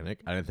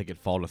Titanic. I didn't think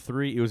it'd fall to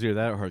 3. It was either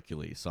that or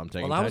Hercules, so I'm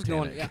taking Well, I was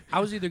Titanic. going. Yeah, I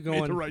was either Made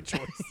going. the right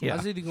choice. Yeah. I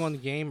was either going The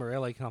Game or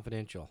L.A.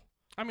 Confidential.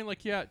 I mean,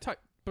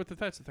 but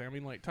that's the thing. I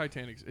mean,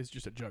 Titanic is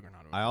just a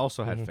juggernaut. Of a I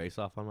also had Mhm. Face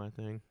Off on my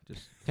thing.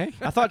 Just Hey,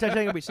 I thought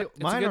Titanic would be... See, a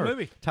mine good are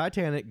movie.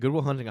 Titanic, Good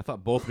Will Hunting, I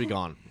thought both would be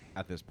gone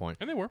at this point.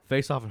 and they were.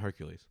 Face Off and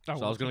Hercules. Oh,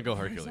 So I was going to go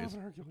Face Hercules. Off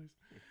and Hercules.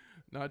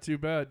 Not too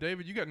bad.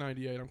 David, you got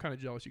 98. I'm kind of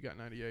jealous you got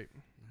 98.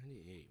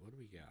 98. What do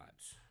we got?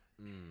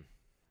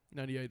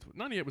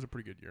 98 was a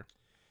pretty good year.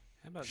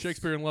 How about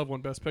Shakespeare in Love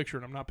won Best Picture,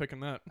 and I'm not picking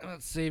that. How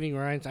about Saving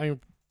Ryan? I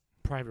mean,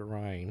 Private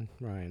Ryan.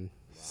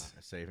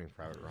 Saving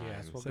Private Ryan.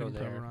 Yes, we'll Saving go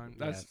Private there. Ryan.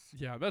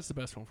 Yes. That's the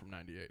best one from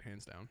 98,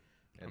 hands down.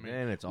 And I mean,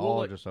 then it's we'll all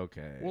let- just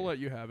okay. We'll let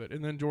you have it,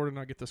 and then Jordan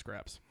and I get the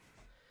scraps.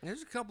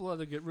 There's a couple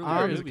other good, really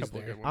There good is a movies couple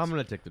of there. good ones. I'm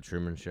going to take The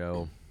Truman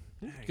Show.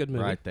 Good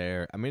movie. Right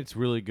there. I mean, it's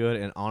really good,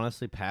 and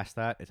honestly, past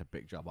that, it's a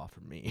big drop off for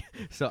me.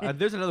 So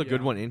there's another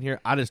good Yeah. one in here.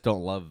 I just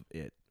don't love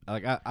it.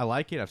 I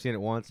like it. I've seen it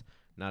once.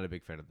 Not a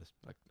big fan of this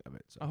of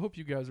it. So. I hope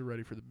you guys are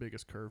ready for the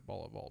biggest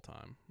curveball of all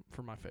time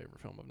for my favorite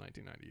film of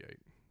 1998,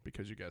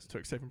 because you guys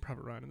took Saving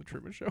Private Ryan and The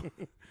Truman Show.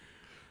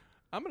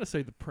 I'm going to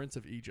say The Prince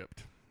of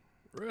Egypt.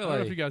 I don't know if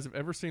you Really? guys have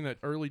ever seen that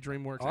early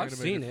DreamWorks Oh, I've animated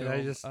seen it. film.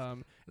 I just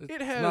it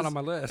it's has not on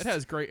my list. It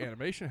has great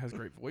animation. It has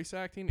great voice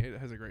acting. It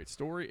has a great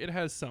story. It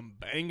has some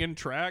banging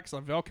tracks.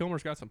 Val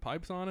Kilmer's got some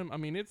pipes on him. I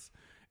mean, it's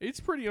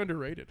pretty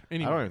underrated. I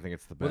Anyway, don't even think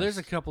it's the best. Well, there's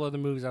a couple other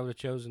movies I would have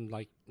chosen,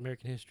 like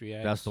American History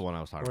X. That's the one I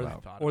was talking or,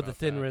 about. Thought or The about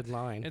Thin that. Red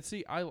Line. And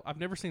see, I've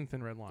never seen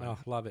Thin Red Line. Oh,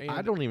 love it. And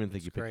I don't even think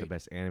it's you picked the great.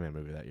 best anime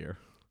movie that year.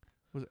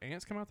 Was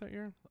Ants come out that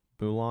year?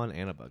 Mulan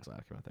and A Bug's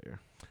Life came out that year.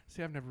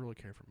 See, I've never really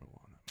cared for Mulan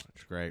that much.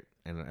 It's great,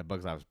 and A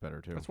Bug's Life is better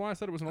too. That's why I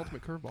said it was an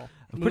ultimate curveball.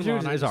 But Mulan,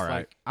 it's I just all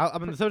right. like- I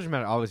mean, the subject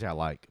matter obviously I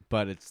like,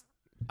 but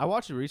I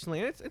watched it recently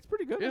and it's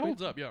pretty good. It I mean,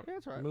 holds up, yeah. Yeah,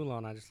 it's all right.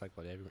 Mulan, I just like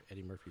what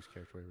Eddie Murphy's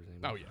character, whatever his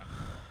name Oh is.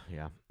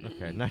 yeah. Yeah.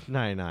 Okay.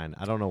 1999.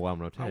 I don't know what I'm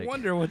gonna take. I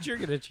wonder what you're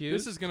gonna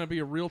choose. This is going to be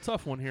a real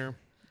tough one here.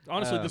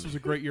 Honestly, this was a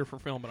great year for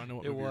film, but I know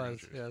what It movie you're gonna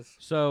was, choose. yes.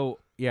 So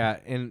yeah,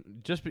 and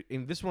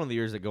in this is one of the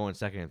years that go in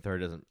second and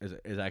third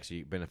is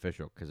actually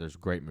beneficial because there's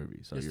great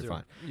movies, so Yes, you're there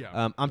fine.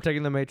 Yeah. I'm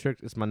taking The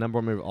Matrix. It's my number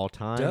one movie of all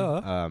time.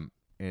 Duh.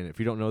 And if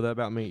you don't know that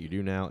about me, you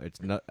do now.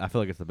 It's not. I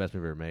feel like it's the best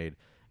movie ever made.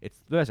 It's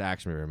the best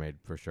action movie ever made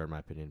for sure, in my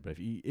opinion. But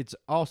it's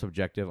all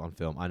subjective on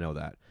film. I know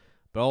that.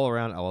 But all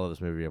around, I love this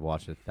movie. I've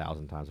watched it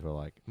 1,000 times. I feel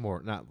like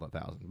more, not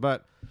 1,000,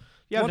 but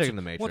yeah, I'm taking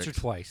The Matrix. Once or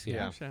twice, I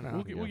yeah. understand.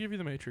 No. We'll give you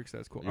the Matrix.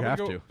 That's cool. You I'm have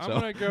gonna go, to, I'm so.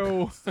 going to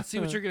go. Let's see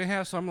what you're gonna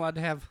have, so I'm allowed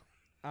to have.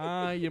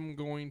 I am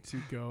going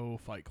to go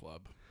Fight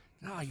Club.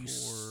 Oh, you for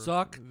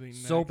suck the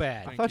so next-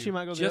 bad. I thought you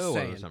might go the Just other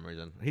one saying. for some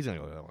reason. He's gonna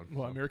go the other one.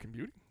 Well, so. American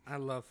Beauty. I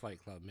love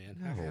Fight Club, man.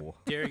 No. How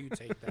dare you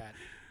take that?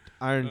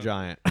 Iron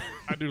Giant.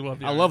 I do love.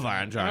 The I love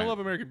Iron And Giant. I love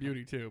American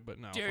Beauty too, but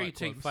no. Dare you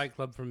take Fight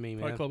Club from me,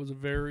 man? Fight Club is a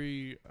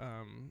very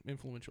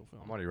influential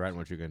film. I'm already writing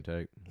what you're gonna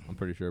take. I'm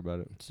pretty sure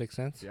about it. 6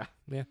 Sense? Yeah.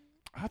 Yeah.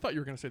 I thought you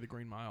were going to say The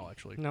Green Mile.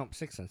 Actually, No,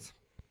 6 Sense.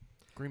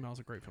 Green Mile's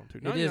a great film too.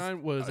 It is.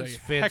 99 was a It's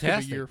heck of a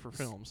fantastic. year for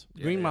films.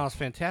 Green Mile's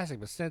fantastic,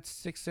 but since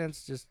 6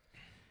 Sense just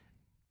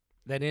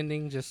that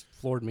ending just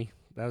floored me.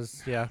 That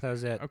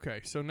was it.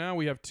 Okay, so now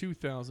we have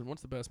 2000.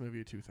 What's the best movie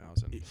of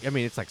 2000? I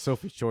mean, it's like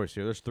Sophie's Choice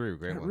here. There's three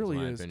great It ones. really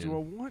in my is. opinion. Do I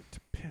want to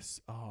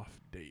piss off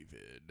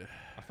David?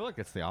 I feel like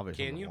it's the obvious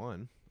Can number you?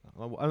 one.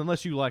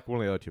 Unless you like one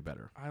of the other two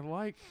better. I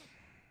like.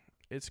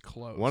 It's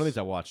close. One of these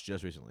I watched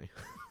just recently.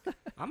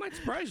 I might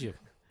surprise you.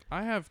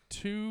 I have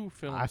two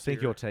films. I think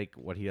here. you'll take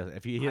what he does.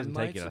 If he doesn't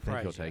might take it, I think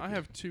he'll surprise you. take I it.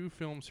 have two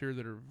films here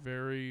that are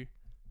very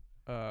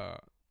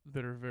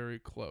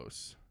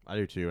close. I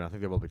do too, and I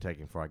think they will be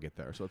taken before I get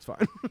there, so it's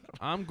fine.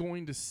 I'm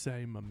going to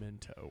say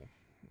Memento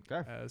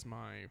Okay. as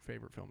my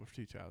favorite film of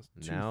 2000.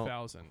 Now-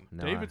 2000.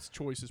 now David's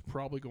choice is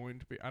probably going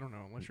to be, I don't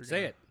know, unless you're Say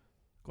gonna, it.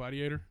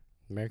 Gladiator?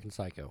 American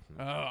Psycho.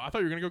 I thought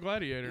you were going to go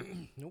Gladiator.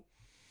 Nope.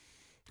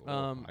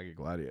 I get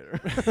Gladiator.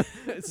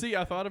 See,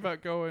 I thought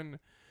about going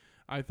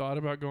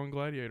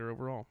Gladiator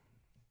overall.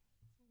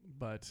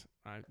 But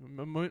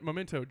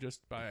Memento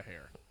just by a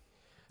hair.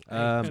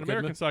 And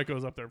American Psycho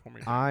is up there for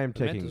me. I'm Memento's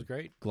taking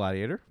great.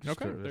 Gladiator.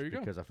 Okay, just there you go.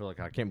 Because I feel like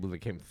I can't believe it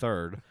came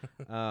third.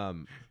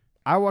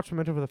 I watched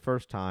Memento for the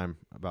first time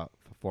about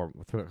a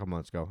couple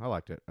months ago. I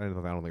liked it. I don't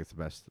think it's the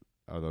best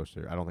of those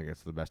two. I don't think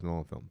it's the best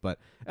Nolan film, but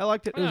I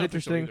liked it. It I was don't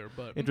think so interesting. either,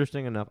 but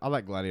Interesting enough. I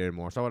like Gladiator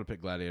more, so I would have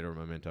picked Gladiator or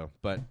Memento.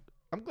 But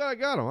I'm glad I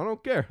got them. I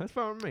don't care. That's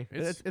fine with me.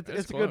 It's a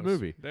good close.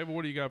 movie. David,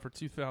 what do you got for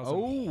 2000? Oh,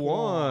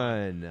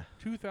 1.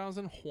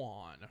 2000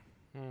 Juan.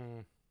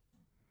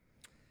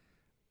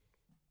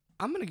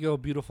 I'm gonna go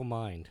Beautiful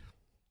Mind.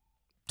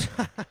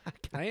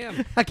 I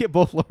am. I get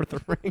both Lord of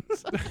the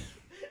Rings.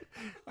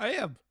 I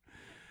am.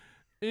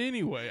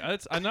 Anyway,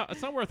 it's not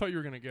where I thought you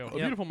were going to go. A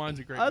Beautiful Mind's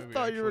a great I movie.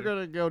 thought you were actually.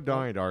 gonna go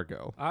Donnie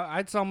Darko.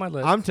 It's on my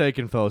list. I'm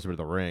taking Fellowship of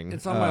the Ring.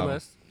 It's on my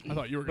list. I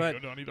thought you were going to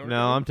But- go Donnie Darko.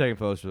 No, I'm taking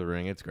Fellowship of the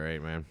Ring. It's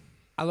great, man.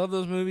 I love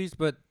those movies,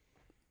 but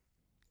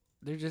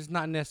they're just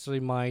not necessarily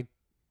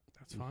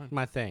That's fine.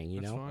 my thing.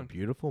 You That's know, fine.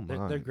 Beautiful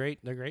Mind. they're great.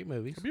 They're great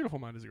movies. A Beautiful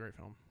Mind is a great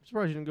film. I'm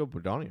surprised you didn't go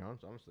with Donnie,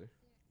 honestly.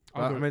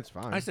 I'll I go- mean, it's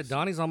fine. I said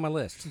Donnie's on my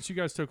list. Since you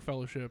guys took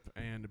Fellowship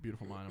and A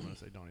Beautiful Mind, I'm going to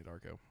say Donnie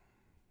Darko.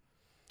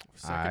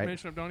 Second Alright.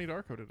 mention of Donnie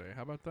Darko today.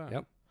 How about that?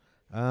 Yep.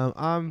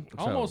 I'm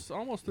Almost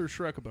through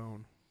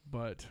Shrek-a-bone,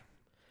 but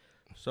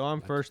So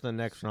I'm first. The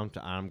next one,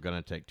 I'm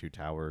gonna take Two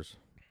Towers.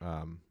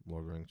 Lord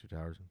of the Rings, Two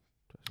Towers.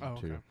 oh,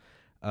 Two.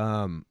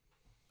 okay.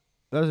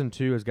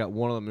 2002 has got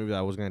one of the movies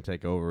I was gonna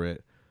take over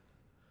it,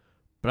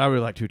 but I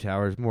really like Two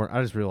Towers more.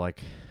 I just really like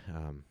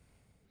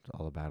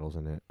all the battles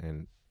in it,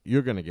 and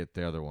you're gonna get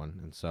the other one,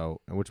 and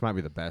which might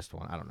be the best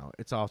one. I don't know.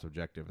 It's all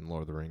subjective in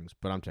Lord of the Rings,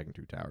 but I'm taking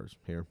Two Towers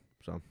here.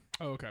 So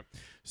Oh, okay.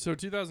 So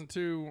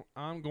 2002,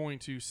 I'm going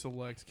to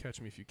select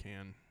Catch Me If You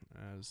Can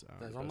as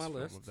That's the on best my film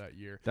list. of that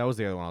year. that was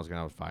the other one I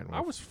was fighting with.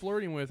 I was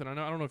flirting with, and I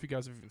don't know if you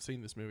guys have even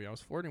seen this movie. I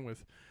was flirting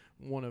with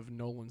one of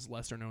Nolan's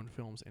lesser-known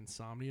films,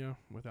 Insomnia,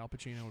 with Al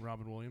Pacino and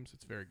Robin Williams.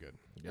 It's very good.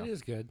 Yeah. It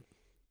is good.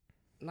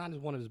 Not as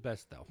one of his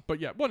best though. But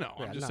yeah, well, no,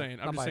 Yeah, I'm just not- saying.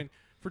 not I'm just by- saying.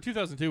 For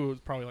 2002, it was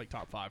probably like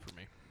top 5 for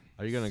me.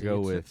 Are you gonna See, go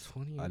it took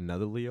with 20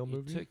 another Leo You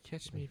movie? took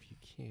Catch Me If You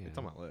Can. It's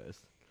on my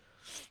list.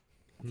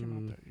 What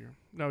came out that year?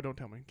 No, don't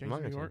tell me. I'm Gangs not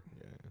of New gonna York.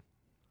 say-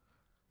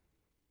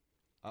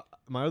 Yeah.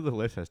 My other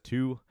list has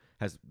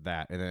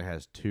that, and then it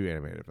has 2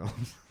 animated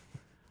films.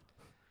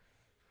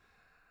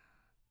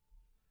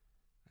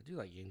 I do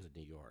like Gangs of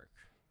New York.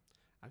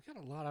 I've got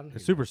a lot on here.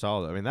 It's super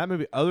solid. I mean, that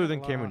movie, other Got a than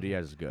lot Cameron on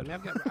Diaz, is I good. mean,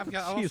 I've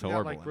got She's also got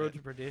horrible like in Road it.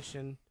 to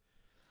Perdition.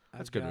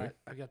 That's good movie.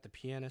 I've got The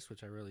Pianist,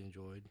 which I really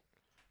enjoyed.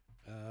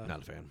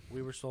 Not a fan.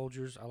 We Were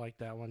Soldiers. I like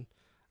that one.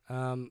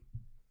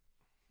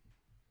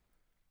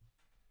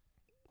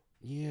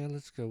 Yeah,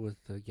 let's go with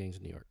Gangs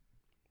of New York.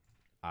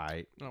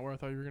 Not where I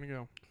thought you were gonna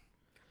go.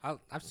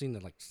 I've seen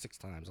it like 6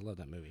 times. I love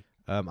that movie.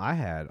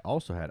 I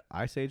also had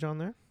Ice Age on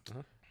there,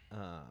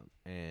 Uh-huh.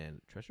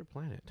 and Treasure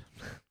Planet.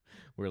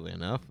 Weirdly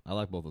enough, I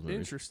like both of those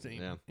movies. Interesting.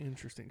 Yeah.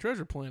 Interesting.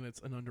 Treasure Planet's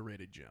an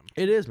underrated gem.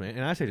 It is, man,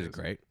 and Ice Age It is is.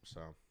 great.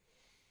 So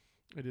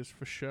It is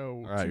for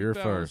show. All right, you're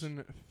first.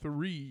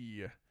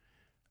 2003.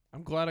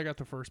 I'm glad I got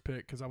the first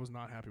pick because I was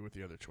not happy with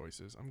the other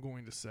choices. I'm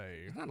going to say.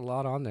 There's not a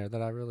lot on there that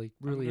I really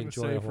I'm gonna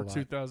enjoy say a whole for lot.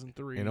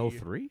 2003. in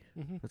 03,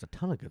 Mm-hmm. there's a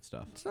ton of good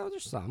stuff. So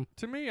there's some.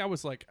 To me, I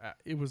was like,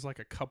 it was like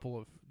a couple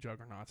of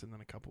juggernauts and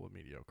then a couple of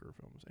mediocre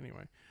films.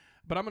 Anyway,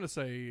 but I'm going to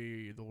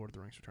say The Lord of the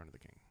Rings: Return of the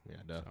King. Yeah,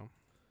 So.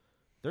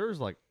 there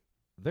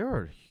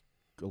are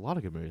a lot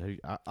of good movies.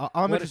 I'm What-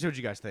 interested to see what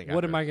you guys think.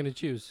 What after am I it. going to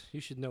choose?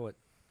 You should know it.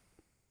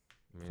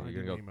 I mean, Finding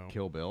you're gonna go Nemo.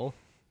 Kill Bill.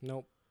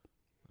 Nope.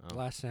 Oh.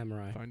 Last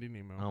Samurai. Finding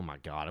Nemo. Oh my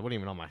god, it wasn't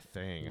even on my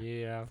thing.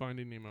 Yeah.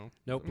 Finding Nemo.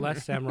 Nope.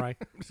 Last Samurai.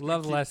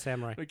 Love Last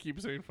Samurai. I keep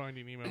saying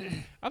Finding Nemo.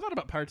 I thought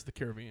about Pirates of the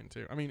Caribbean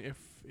too. I mean, if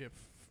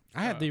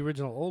I had the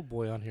original Old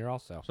Boy on here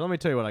also. So let me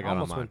tell you what I got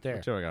Almost on mine. went there. Let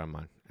me tell you what I got on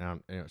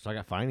mine. Anyway, so I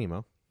got Finding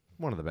Nemo.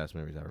 one of the best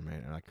movies ever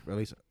made, like at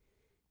least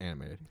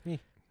animated. Yeah.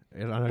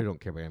 I know you don't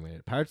care about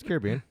animated. Pirates of the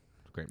Caribbean,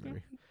 it's a great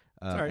movie.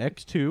 all right.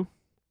 X2,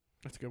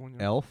 That's a good one.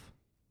 Yeah. Elf,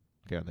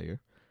 came out that year.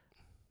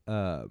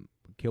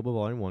 Kill Bill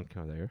Volume 1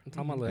 came out that year. It's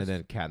on my list. And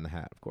then Cat in the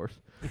Hat, of course.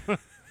 Ben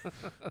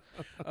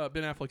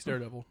Affleck's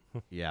Daredevil.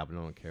 Yeah, but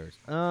no one cares.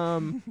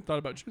 Thought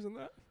about choosing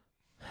that.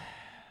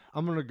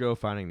 I'm gonna go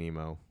Finding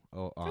Nemo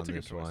on That's a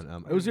good this choice.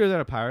 one. It was either that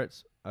or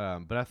Pirates,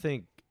 but I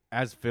think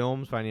as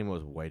films, Finding Nemo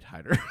was way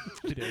tighter.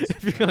 It is.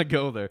 If you're gonna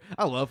go there,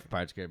 I love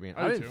Pirates of the Caribbean.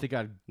 I I do didn't too. think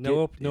I'd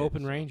no get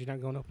open it, range. You're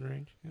not going open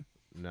range. Yeah.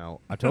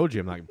 No, I told you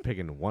I'm not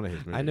picking one of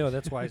his movies. I know.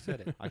 That's why I said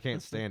it. I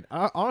can't stand.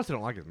 I honestly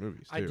don't like his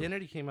movies too.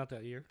 Identity came out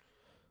that year.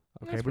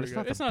 Okay, That's but pretty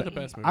good. It's not the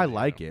best movie. I of the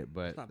like year. it,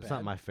 but not it's not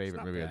bad. my It's favorite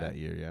not movie of bad. that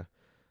year. Yeah.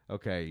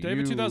 Okay,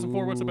 David,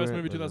 2004. What's the best went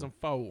movie? with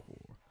 2004.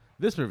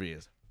 This movie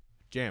is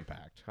jam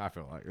packed. I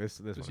feel like this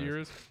This one year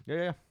is. is.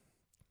 Yeah.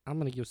 I'm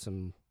gonna give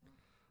some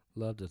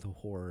love to the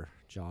horror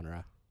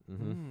genre.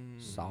 Mm-hmm.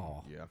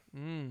 Saw. Yeah.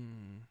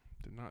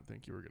 Did not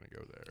think you were gonna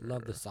go there.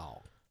 Love the Saw.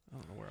 I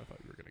don't know where I thought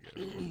you were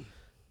gonna go.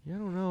 Yeah, I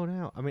don't know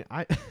now. I mean,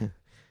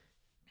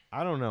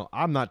 I don't know.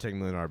 I'm not taking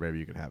 $1 Million Baby.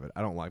 You can have it.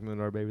 I don't like $1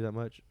 Million Baby that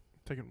much.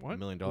 Taking what? $1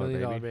 Million $1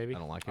 Million Baby. Baby. I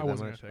don't like it I that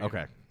wasn't much. gonna take it.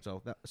 Okay,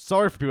 so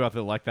sorry for people out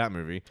there that like that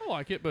movie. I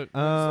like it, but it's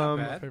Um,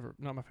 not my favorite.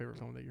 Not my favorite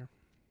film of the year.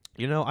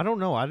 You know, I don't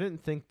know. I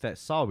didn't think that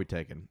Saw would be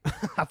taken.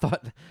 I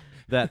thought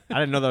that I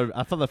didn't know that.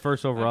 I thought the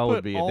first overall I would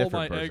put be a all different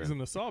my person. eggs in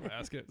the Saw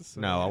basket. So.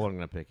 No, I wasn't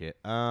gonna pick it.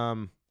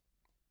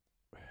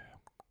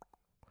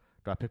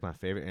 Do I pick my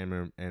favorite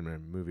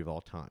anime movie of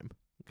all time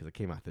because it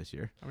came out this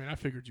year, I mean, I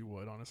figured you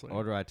would, honestly.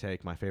 or do I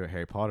take my favorite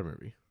Harry Potter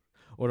movie,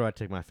 or do I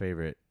take my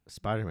favorite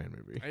Spider-Man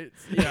movie?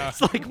 Yeah.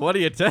 It's like, what do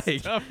you take?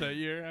 It's tough that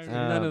year. I mean,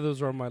 None of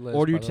those are on my list.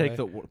 Or do you by the take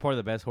way. the part of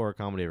the best horror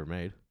comedy ever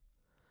made?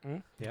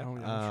 Yeah. oh,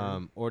 yeah,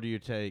 sure. Or do you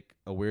take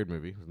a weird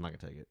movie? I'm not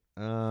gonna take it.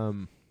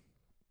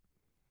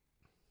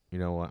 You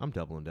know what? I'm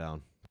doubling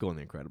down. Going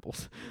The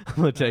Incredibles. I'm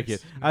gonna take Nice,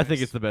 it. I think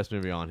nice. it's the best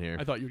movie on here.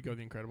 I thought you'd go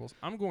The Incredibles.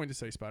 I'm going to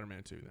say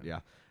Spider-Man 2 then. Yeah,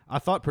 I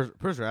thought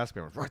Prisoner of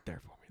Azkaban was right there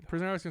for me.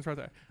 Prisoner of Azkaban's right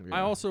there. Yeah.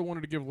 I also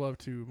wanted to give love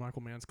to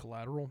Michael Mann's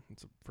Collateral.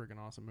 It's a freaking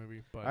awesome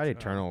movie. But I had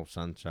Eternal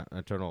Sunshine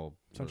of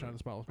Sunshine of the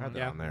Spotless I had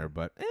Mind. that on there,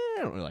 but I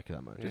don't really like it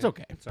that much. Yeah, It's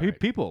okay. it's all right.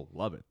 People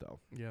love it though.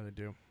 Yeah, they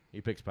do.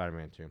 You picked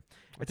Spider-Man too.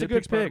 I It's a did good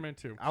pick. Spider-Man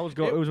 2. I was It-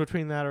 it was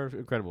between that or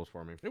Incredibles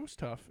for me. It was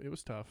tough. It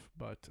was tough,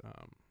 but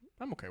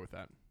I'm okay with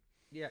that.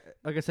 Yeah,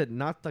 like I said,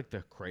 not like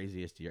the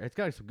craziest year. It's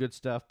got some good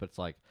stuff, but it's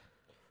like.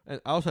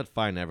 And I also had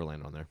Find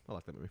Neverland on there. I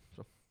like that movie.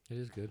 So. It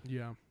is good.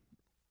 Yeah.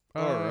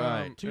 All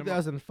right, am I-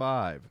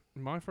 2005.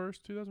 My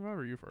first, 2005,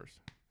 or you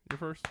first? Your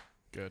first?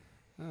 Good.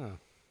 Oh.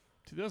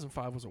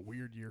 2005 was a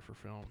weird year for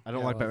film. I don't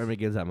Yeah, like it Batman was.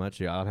 Begins that much.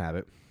 Yeah, I'll have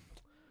it.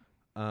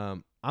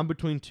 I'm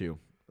between two.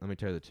 Let me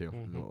tell you the 2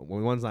 Mhm.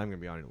 One's not even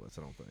gonna be on your list.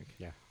 I don't think.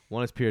 Yeah.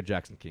 One is Peter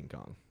Jackson King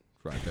Kong.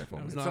 It's right there for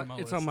That me. was It's not on- on my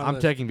it's list. on my I'm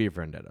list. taking V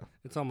for Vendetta.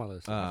 It's on my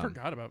list. I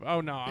forgot about.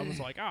 Oh no, I was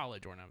like, I'll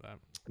let Jordan have that.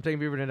 I'm taking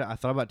V for Vendetta. I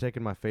thought about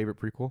taking my favorite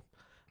prequel.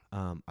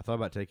 I thought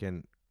about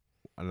taking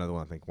another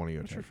one. I think one of you.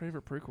 would What's your take.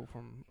 favorite prequel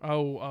from?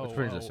 Oh,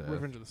 Revenge of the Sith.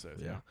 Revenge of the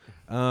Sith. Yeah,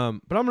 Yeah.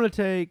 But I'm gonna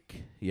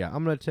take. Yeah,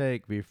 I'm gonna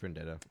take V for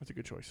Vendetta. that's a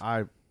good choice.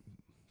 I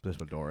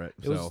just adore it.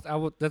 It So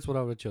was. That's what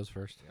I would have chose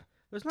first.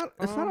 there's not.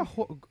 It's not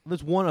a.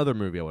 There's one other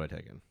movie I would have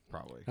taken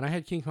probably. And I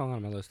had King Kong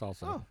on my list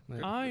also. Oh.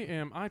 Like,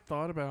 I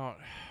thought about.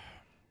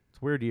 It's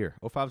a weird year.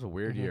 05's a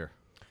weird Mhm. year.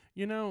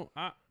 You know,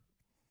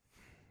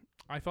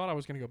 I thought I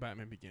was gonna go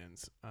Batman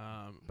Begins,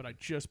 but I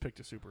just picked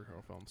a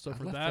superhero film. So I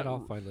for left that, that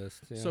off my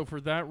list. Yeah. so for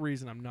that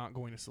reason, I'm not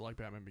going to select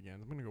Batman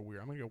Begins. I'm gonna go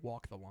weird. I'm gonna go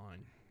Walk the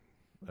Line.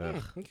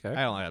 Ugh. okay.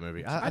 I don't like that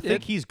movie. I did.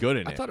 think he's good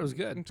in I it. thought it was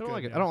good. I It's don't good,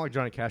 like it. yeah. I don't like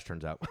Johnny Cash.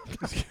 Turns out.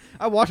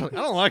 I watched it. I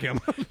don't like him.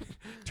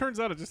 Turns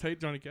out I just hate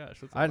Johnny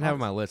Cash. That's I didn't have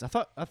it on all. my list.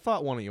 I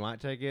thought one of you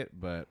might take it,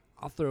 but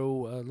I'll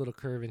throw a little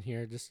curve in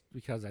here just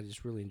because I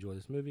just really enjoy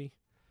this movie.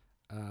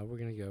 We're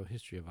gonna go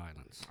History of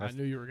Violence. I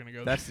knew you were gonna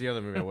go. that's the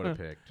other movie I would have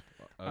picked.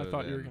 I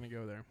thought you were gonna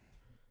go there.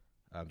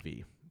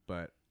 V,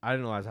 but I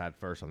didn't realize I had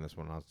first on this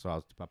one,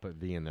 so I put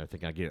V in there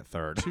thinking I'd get it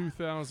third.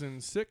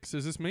 2006.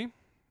 Is this me?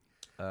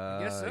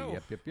 guess so.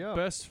 Yep.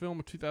 Best film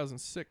of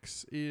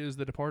 2006 is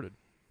The Departed.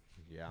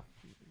 Yeah.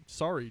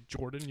 Sorry,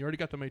 Jordan, you already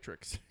got The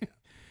Matrix.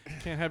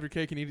 Can't have your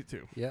cake and eat it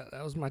too. Yeah,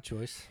 that was my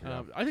choice.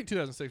 Yeah. I think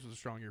 2006 was a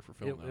strong year for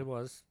film. It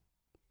was,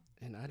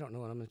 and I don't know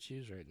what I'm gonna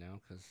choose right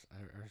now because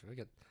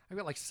I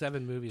got like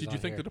 7 movies. Did you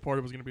on think here. The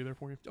Departed was going to be there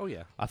for you? Oh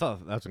yeah. I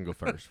thought that was gonna go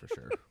first for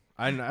sure.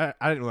 I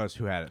didn't realize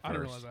who had it first. I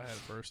didn't realize I had it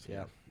first.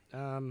 Yeah.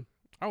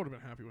 I would have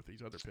been happy with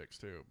these other picks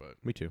too, but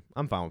Me too.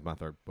 I'm fine with my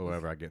third, but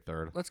whatever I get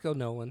third. Let's go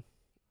Nolan.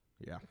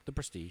 Yeah. The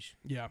Prestige.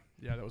 yeah,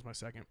 that was my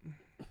second.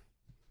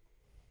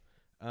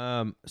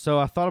 So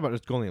I thought about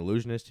just going The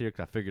Illusionist here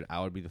because I figured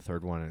I would be the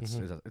third one.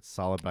 And it's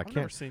solid, but I I've never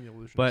can't. seen The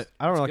Illusionist. But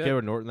I don't It's like good.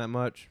 Edward Norton that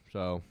much,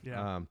 so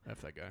yeah,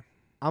 F that guy.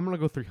 I'm gonna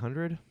go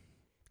 300.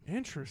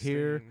 Interesting.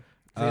 Here,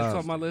 It's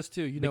on my list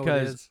too. You know what it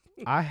because is.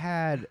 I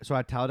had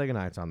Talladega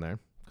Nights on there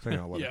So, you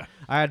know, Yeah.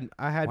 I had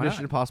Why Mission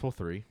not? Impossible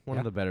 3, one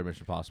of Yeah. the better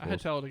Mission I Impossibles. had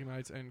Talladega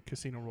Nights and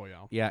Casino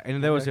Royale. Yeah,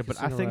 and that was Okay, it. But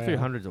I Casino think Royale.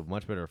 300 is a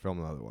much better film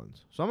than the other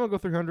ones. So I'm gonna go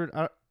 300.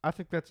 I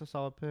think that's a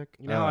solid pick.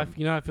 You know,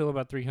 how I feel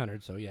about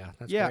 300. So yeah,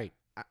 that's yeah, great.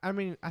 I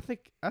mean, I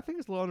think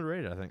it's a little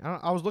underrated.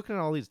 I was looking at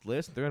all these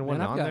lists. There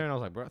wasn't I've on got- there, and I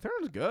was like, bro,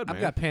 300 is good, man.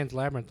 I've got Pan's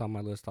Labyrinth on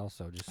my list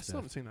also. I Just still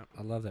haven't seen that.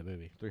 I love that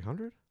movie.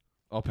 300.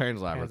 Oh,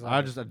 Pan's Labyrinth.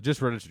 Labyrinth. I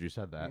just registered. You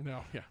said that.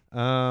 No,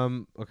 yeah.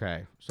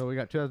 Okay. So we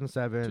got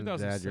 2007.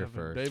 2007. Dad, you're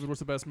first. David, what's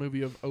the best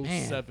movie of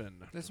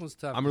 07? This one's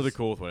tough. I'm really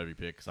cool with whatever you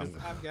pick. 'Cause I'm,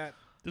 I've got.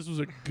 This was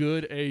a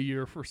good A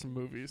year for some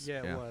movies. Yeah,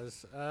 it Yeah.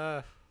 was.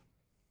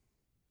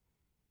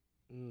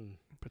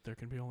 But there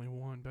can be only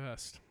one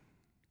best.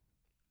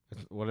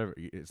 it's whatever.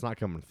 It's not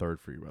coming third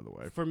for you, by the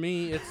way. For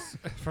me,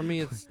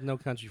 it's No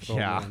Country for Old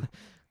Yeah. Men.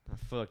 I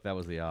feel like that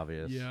was the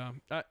obvious. Yeah.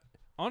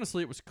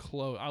 Honestly, it was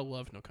close. I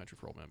love No Country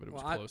for Old Men, but it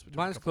was Well, close between.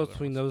 mine's a couple close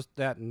other between ones.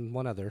 that and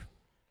one other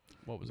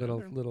What was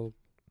little it? little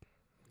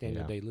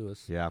Daniel Yeah. Day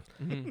Lewis. Yeah.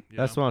 Mhm, That's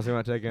yeah. the one I was thinking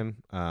about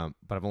taking.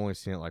 But I've only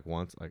seen it like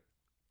once, like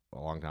a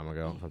long time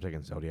ago. So I'm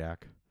taking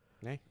Zodiac.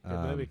 Hey, good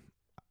movie.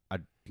 I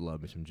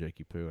love me some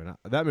Jakey Poo, and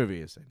that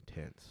movie is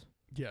intense.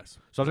 Yes.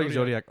 So I'm taking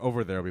Zodiac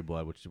over There Will Be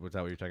Blood. Was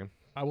that what you're taking?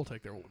 I will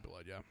take There Will Be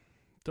Blood. Yeah.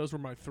 Those were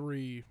my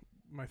three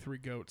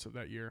goats of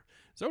that year.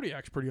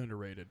 Zodiac's pretty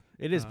underrated.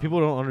 It is. People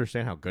don't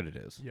understand how good it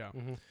is. Yeah.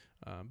 Mhm.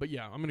 But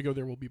yeah, I'm gonna go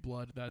There Will Be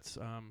Blood. That's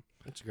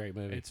It's a great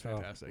movie. it's Oh,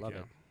 fantastic. love yeah.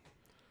 it.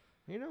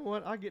 You know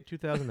what? I get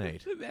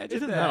 2008. Imagine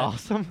Isn't that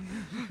awesome?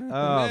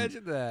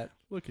 Imagine that.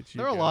 Look at you.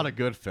 There are a go. lot of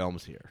good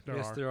films here. There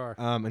yes, are. there are.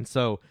 And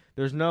so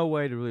there's no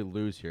way to really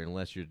lose here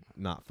unless you're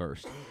not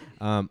first.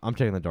 I'm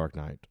taking The Dark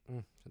Knight.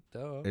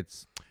 Duh.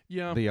 It's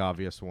Yeah. the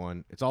obvious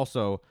one. It's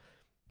also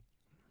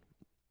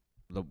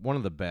one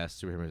of the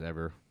best superhero movies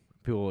ever.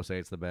 People will say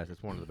it's the best.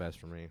 It's one of the best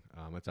for me.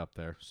 It's up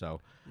there. So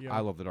Yeah. I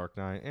love The Dark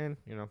Knight, and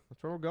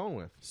that's what we're going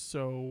with.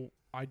 So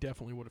I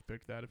definitely would have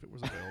picked that if it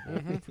was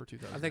available for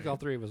 2000. I think all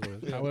three of us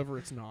would. Yeah. However,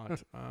 it's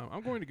not.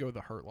 I'm going to go with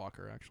The Hurt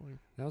Locker. Actually.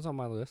 That was on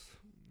my list.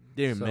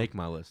 Didn't even So- make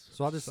my list.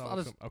 So I'll just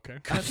okay.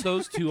 cut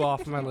those two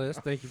off my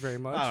list. Thank you very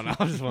much. I don't know.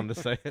 I just wanted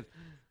to say it.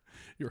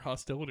 Your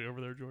hostility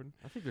over there, Jordan.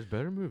 I think there's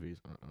better movies.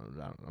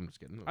 I'm just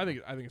kidding. I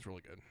think it's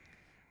really good.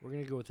 We're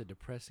gonna go with the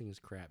depressing as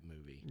crap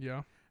movie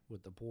Yeah.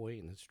 with the boy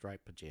in the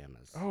striped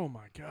pajamas. Oh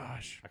my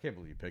gosh. I can't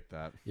believe you picked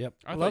that. Yep.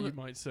 I Love thought it.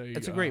 you might say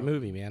It's a great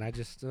movie, man. I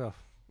just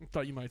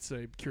Thought you might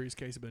say Curious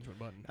Case of Benjamin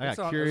Button. I It's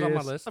got on- Curious. it's on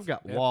my list. I've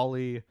got Yep.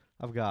 Wall-E.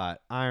 I've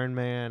got Iron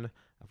Man.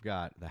 I've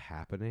got The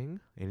Happening.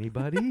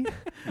 Anybody?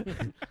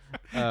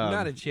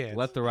 Not a chance.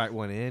 Let the Right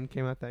One In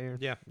came out that year.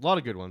 Yeah. A lot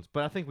of good ones.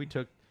 But I think we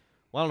took.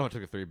 Well, I don't know. If I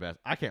took the three best.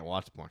 I can't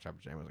watch Born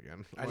Striped Pajamas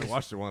again. I only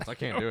watched it once. I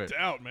can't do No it.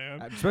 doubt,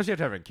 man. Especially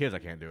after having kids, I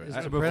can't do it.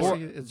 It's Before,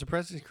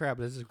 depressing as crap.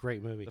 But this is a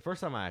great movie. the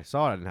first time I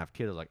saw it, I didn't have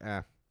kids. I was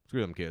like,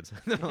 screw them kids.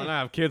 When I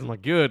have kids, I'm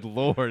like, good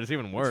lord, it's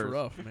even worse. It's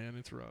rough, man.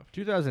 It's rough.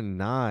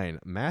 2009,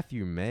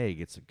 Matthew May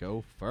gets to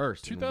go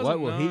first. And what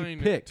will he 2009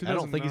 pick? I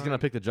don't think he's going to 2009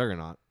 pick the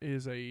Juggernaut.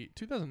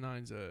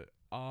 2009's a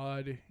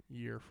odd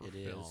year for It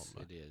film. is.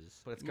 It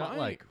is. But it's got My-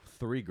 like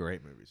three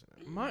great movies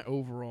in it. My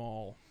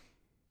overall,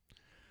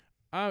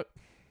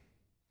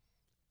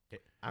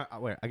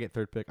 Wait, I get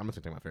third pick. I'm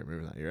just going to take my favorite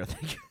movie that year, I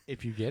think.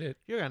 If you get it,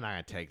 You're not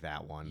going to take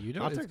that one. You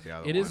don't. I'll It's- take the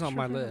other it one. is on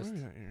my list.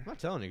 I'm not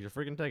telling you. You're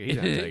freaking take it. He's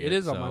going to take it. It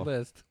is on my so.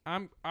 list.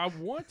 I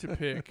want to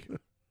pick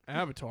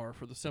Avatar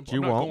for the simple.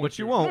 You I'm not won't, going but to.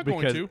 you won't I'm not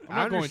because going to. I'm I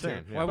not going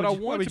understand, to. yeah. But Why I would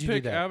you want to do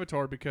pick that?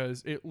 Avatar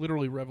because it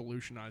literally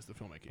revolutionized the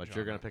filmmaking. But genre.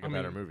 you're going to pick a I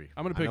better mean, movie.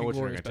 I'm going I to pick know what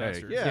you're Inglourious gonna take.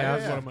 Bastards. Yeah,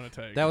 That's yeah. what I'm going to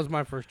take. That was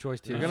my first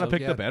choice too. You're going to so,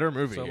 pick yeah. the better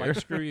movie So here. like,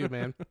 screw you,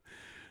 man.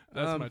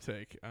 That's my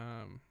take.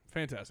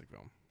 Fantastic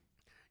film.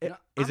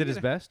 Is it his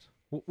best?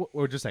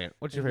 Or just say it.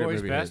 What's your favorite Inglourious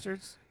movie?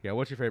 Bastards. Yeah,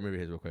 what's your favorite movie?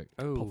 His real quick.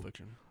 Oh, Pulp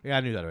Fiction. Yeah,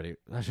 I knew that already.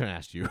 I shouldn't have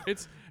asked you.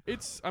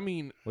 It's. I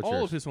mean, What's all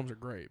yours? of his films are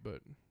great, but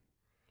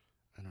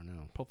I don't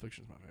know. Pulp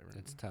Fiction's my favorite.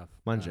 It's tough.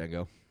 Mine's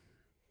Django.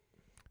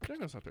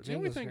 Django's not there. The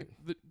only Django's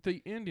thing,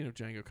 the ending of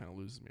Django kind of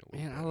loses me a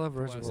little Man, bit. I love The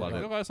last- Reservoir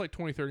Dogs. The last like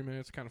 20, 30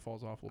 minutes kind of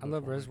falls off a I little bit.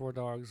 love for me. Reservoir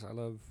Dogs. I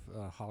love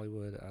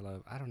Hollywood.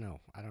 I don't know.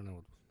 I don't know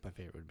what my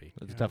favorite would be.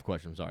 It's Yeah. a tough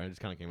question. Sorry, it just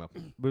kind of came up.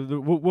 But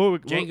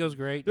Django's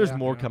great. There's yeah.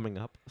 more Yeah. coming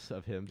up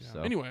of him. Yeah.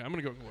 So Anyway, I'm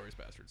gonna go Inglourious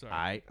Bastards. Sorry.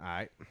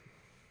 I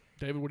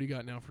David, what do you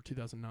got now for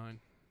 2009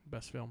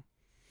 best film?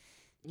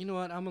 You know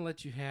what? I'm gonna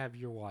let you have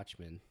your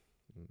Watchmen.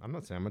 I'm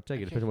not saying I'm gonna take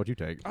it. Depends on what you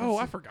take. Oh,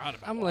 I forgot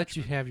about. I'm gonna let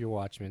you have your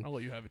Watchmen I'll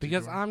let you have it too,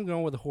 because Jordan. I'm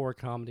going with a horror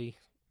comedy.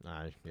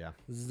 Yeah.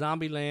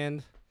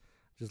 Zombieland.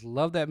 Just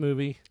love that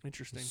movie.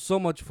 interesting. So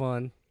much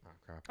fun. Oh,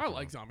 crap. I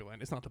like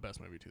Zombieland. It's not the best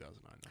movie of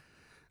 2009 though.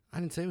 I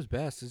didn't say it was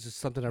best. It's just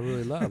something I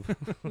really love.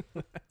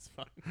 That's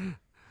fine.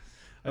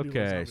 I do love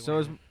Okay,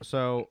 Zombieland.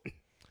 so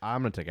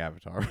I'm gonna take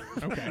Avatar.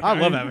 Okay. I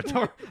love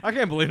Avatar. I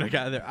can't believe I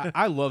got there.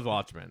 I love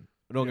Watchmen.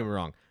 Don't get me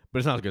wrong, but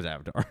it's not as good as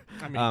Avatar.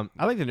 I mean,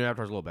 I think the new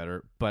Avatar's a little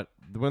better, but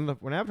when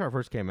Avatar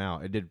first came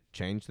out, it did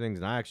change things,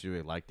 and I actually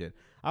really liked it.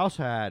 I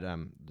also had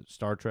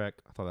Star Trek.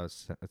 I thought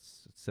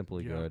that's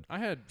simply Yeah. good. I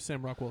had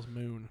Sam Rockwell's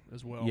Moon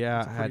as well.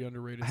 Yeah, it's a pretty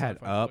underrated I had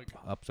sci-fi Up. flick.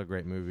 Up's a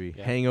great movie.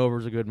 Yeah.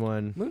 Hangover's a good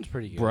one. Moon's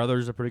pretty good.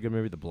 Brothers a pretty good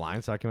movie. The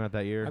Blind Side came out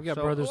that year. I've got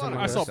So, Brothers a lot on of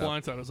my I good saw list. stuff.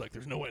 Blindside. I was like,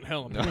 "There's no way in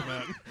hell I'm doing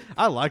that."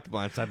 I liked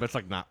Blind Side, but it's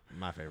like not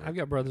my favorite. I've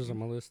got Brothers on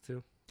my list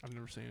too. I've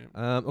never seen it.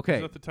 Okay.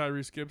 Is that the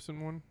Tyrese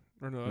Gibson one?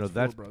 Or no, No,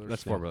 that's Four Brothers.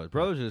 that's Four Brothers.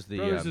 Brothers is the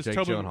Brothers is Jake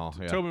Toby, Gyllenhaal.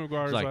 Yeah. Toby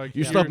Maguire's It's like,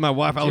 you slept with my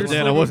wife. I was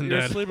dead. I wasn't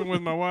You're dead. sleeping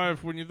with my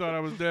wife when you thought I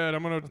was dead.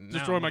 I'm gonna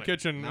destroy I'm my gonna-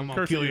 kitchen I'm and gonna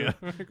curse kill you. you.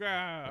 Like,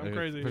 I'm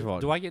crazy. First of all,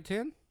 Do I get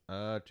 10?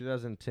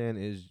 2010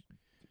 is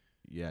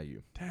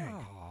you.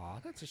 Dang. Oh,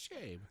 that's a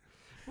shame.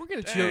 We're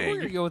gonna Dang. chill. We're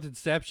gonna go with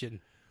Inception.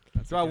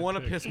 So I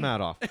want to piss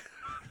Matt off.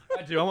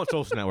 I do. I want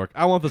Social Network.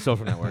 I want the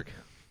Social Network.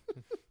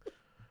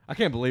 I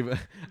can't believe it.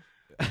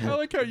 I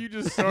like how you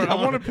just started. I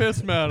want to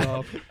piss Matt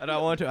off. And I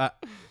want to.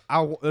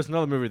 There's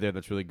another movie there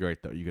that's really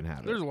great though. You can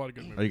have There's it. a lot of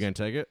good movies. Are you gonna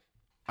take it?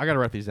 I gotta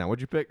write these down.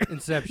 What'd you pick?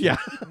 Inception. Yeah,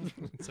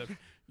 Inception.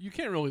 You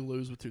can't really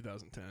lose with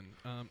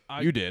 2010.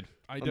 you did.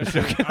 I I'm just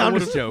definitely. joking. I I'm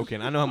would've- just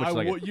joking. I know how much I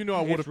like would- you know,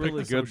 I would have it's picked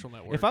really the good. Social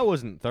Network. If I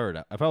wasn't third,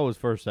 if I was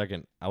first,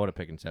 second, I would have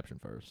picked Inception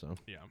first. So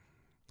Yeah.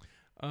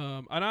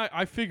 And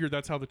I figured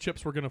that's how the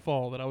chips were going to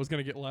fall, that I was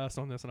going to get last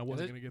on this, and I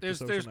wasn't going to get There's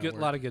the Social there's good,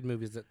 Network. lot of good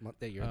movies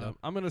that year though.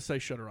 I'm going to say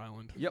Shutter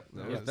Island. yep,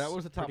 that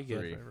was the top pretty good.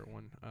 three. Favorite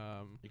one.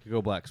 You could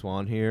go Black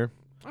Swan here.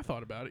 I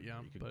thought about it, yeah.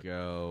 You could But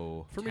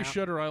go. for me, Town-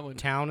 Shutter Island.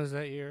 Town is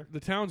that year. The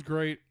town's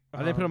great. I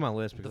didn't put it on my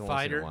list because The I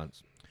only seen it Fighter.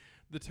 once.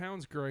 The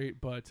town's great,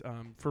 but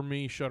for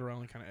me, Shutter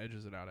Island kind of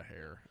edges it out a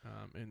hair.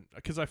 And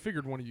because I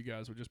figured one of you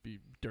guys would just be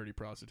dirty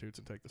prostitutes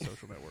and take the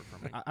Social Network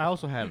from me. I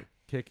also had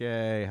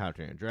Kick-A, How to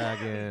Train Your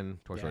Dragon,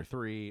 Toy Yeah. Story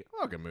 3.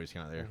 All good movies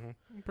came out there.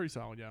 Pretty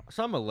solid, yeah.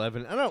 So I'm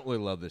 11. I don't really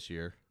love this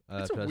year.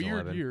 It's a weird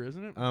 2011. year,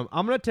 isn't it? I'm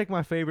gonna take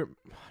my favorite.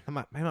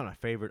 Maybe not my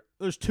favorite.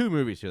 There's two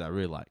movies here that I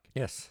really like.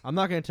 Yes. I'm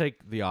not gonna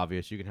take the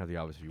obvious. You can have the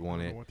obvious if you I want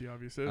don't know it. what the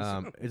obvious is.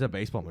 It's a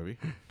baseball movie.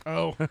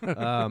 Oh.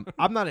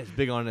 I'm not as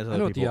big on it as I know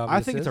other what the people. I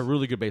obvious think it's a is.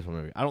 really good baseball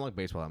movie. I don't like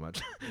baseball that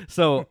much,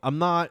 so I'm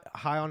not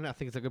high on it. I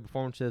think it's a good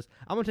performances.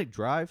 I'm gonna take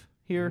Drive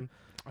here.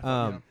 I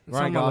thought, yeah. It's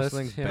Ryan on my list,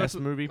 Gosling's yeah. best That's a-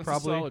 movie, that's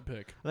probably. a solid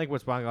pick. I think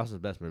what's Ryan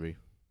Gosling's best movie,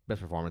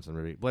 best performance in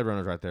the movie. Blade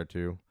Runner's right there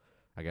too,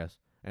 I guess.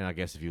 And I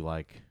guess if you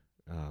like,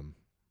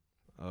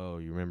 oh,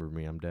 you remember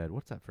me? I'm dead.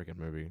 What's that freaking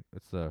movie?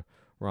 It's the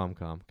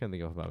rom-com. Can't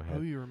think of it off my Oh,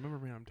 head. you remember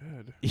me? I'm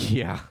dead.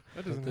 Yeah.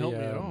 That doesn't the, help me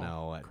at all.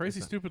 No, Crazy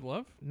it's not- Stupid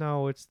Love?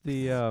 No, it's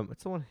the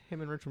one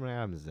him and Rachel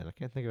McAdams is in. I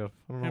can't think of.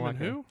 I don't know Him why and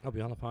I can't- who? I'll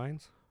be on the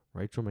Pines.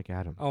 Rachel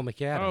McAdams. Oh,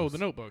 McAdams. Oh, The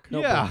Notebook. No.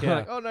 yeah. Notebook, yeah.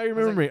 Like, oh, now you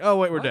remember me. Oh,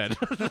 wait, we're dead.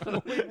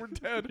 Wait, we're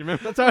dead. You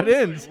remember? That's how it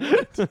ends.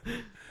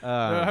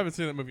 I haven't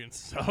seen that movie in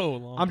so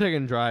long. I'm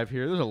taking Drive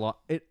here. There's a lot.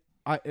 It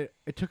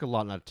took a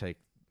lot not to take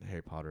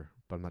Harry Potter,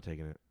 but I'm not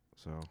taking it.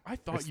 So I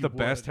thought it's you the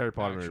best would, Harry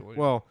Potter actually. movie.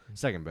 Well,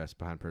 second best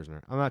behind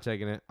Prisoner. I'm not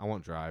taking it. I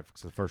want Drive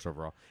because the first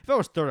overall. If I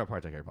was third, I'd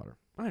probably take Harry Potter.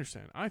 I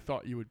understand. I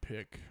thought you would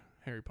pick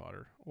Harry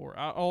Potter, or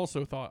I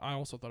also thought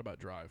about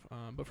Drive.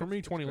 But for me,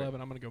 That's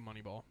 2011, I'm gonna go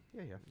Moneyball.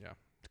 Yeah, yeah. Yeah,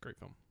 it's a great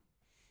film.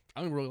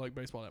 I don't really like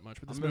baseball that much,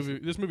 but I'm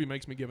just- this movie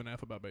makes me give an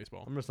F about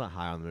baseball. I'm just not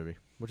high on the movie,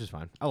 which is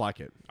fine. I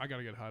like it. I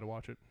gotta get high to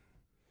watch it.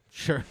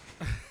 Sure.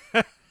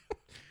 I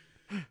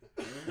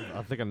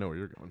think I know where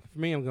you're going. For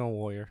me, I'm going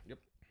Warrior.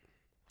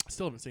 I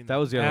still haven't seen That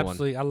was the other one.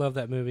 Absolutely, I love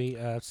that movie.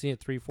 I've seen it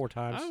 3-4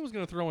 times. I was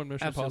gonna throw in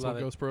Mission Absolutely Impossible: love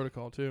it. Ghost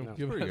Protocol too. No.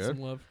 Give Pretty that some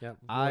good. love. Yep.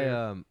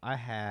 I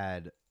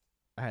had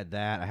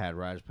that. I had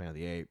Rise of Planet of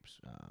the Apes,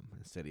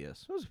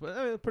 Insidious. It was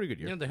a pretty good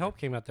year. You know, The Help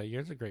came out that year.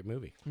 It's a great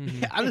movie.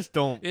 Mhm. I just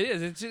don't. It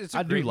is. It's a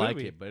I do great like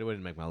movie. it, but it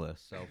wouldn't make my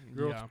list. So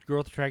Yeah. Girl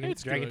with the Dragon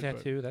It's good, but-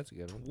 Tattoo. That's a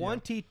good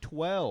one.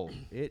 2012,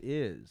 it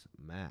is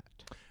Matt.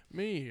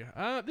 Me.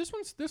 This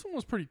one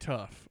was pretty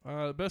tough.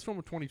 Best one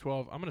with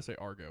 2012. I'm gonna say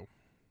Argo.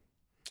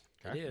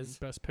 It is.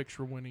 Best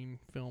picture winning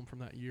film from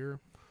that year.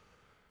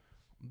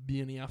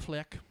 Ben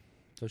Affleck.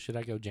 So should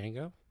I go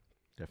Django?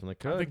 Definitely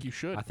could. I think you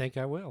should. I think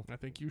I will. I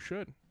think you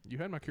should. You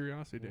had my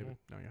curiosity, David.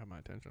 Now you have my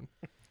attention.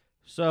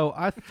 So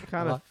I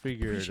kind Well, of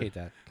figured Appreciate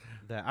that.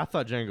 that I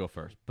thought Django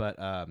first, but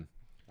I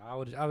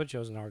would have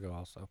chosen Argo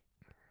also.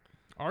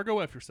 Argo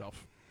F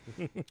yourself.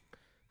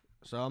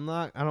 so I'm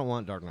not. I don't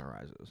want Dark Knight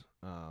Rises.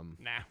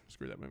 Nah,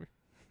 screw that movie.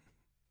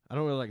 I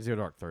don't really like Zero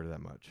Dark Thirty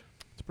that much.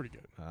 It's pretty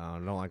good. I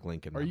don't like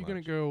Lincoln. Are that you gonna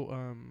much. go?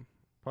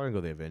 Probably gonna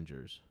go the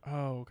Avengers.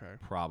 Oh, okay.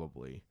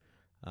 Probably.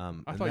 I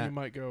and thought that- you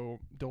might go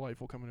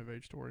Delightful Coming of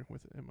Age story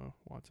with Emma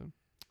Watson.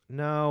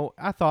 No,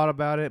 I thought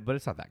about it, but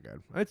it's not that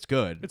good. It's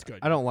good. It's good,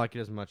 I don't like it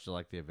as much as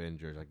like the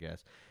Avengers, I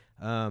guess.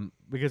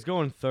 Because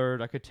going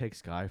third, I could take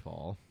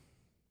Skyfall.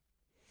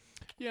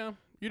 Yeah,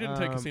 you didn't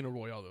take Um, Casino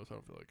Royale though, so I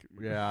don't feel like.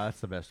 Yeah, that's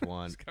the best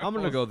one. I'm Skyfall's-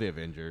 gonna go the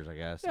Avengers, I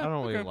guess. Yeah, I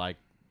don't really okay. like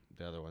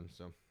the other one,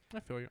 so I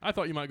feel you. I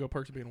thought you might go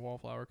Perks of Being a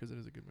Wallflower because it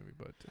is a good movie,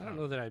 but I don't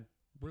know that I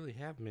really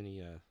have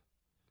many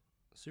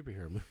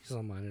superhero movies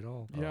on mine at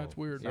all. Yeah, it's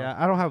weird. yeah,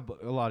 I don't have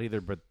a lot either.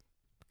 But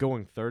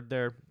going third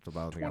there, it's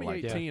about the thing I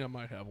like. 2018, I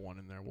might have one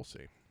in there. We'll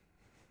see.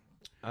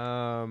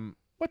 2013,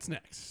 What's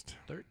next?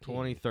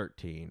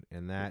 2013,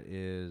 and that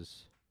is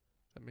Is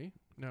that me?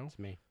 No. It's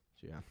me.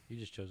 yeah. You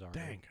just chose Argo.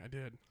 Dang, I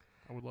did.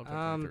 I would love to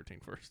have 2013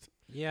 first.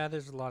 Yeah,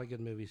 there's a lot of good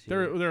movies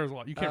here. There's a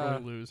lot. You can't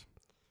really lose.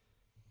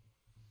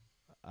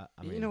 I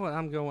mean, You know what?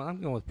 I'm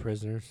going with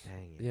Prisoners.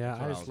 dang it. Yeah, That's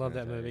what I was just love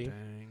gonna that say. movie.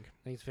 Dang.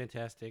 I think it's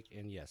fantastic,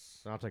 and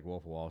yes. I'll take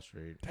Wolf of Wall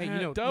Street. Hey, you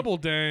know, double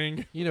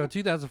dang.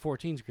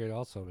 2014 is great,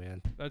 also,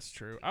 man. That's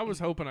true. I was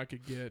hoping I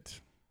could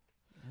get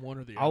one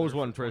or the I other. was for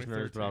wanting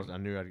Prisoners, but 2013.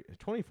 I knew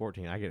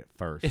 2014. I get it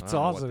first. It's I don't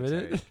know what awesome, to isn't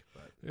it? take,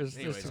 but- There's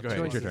Anyways, some go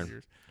ahead. It's your choices.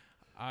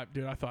 turn.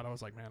 Dude, I thought I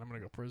was like, man, I'm gonna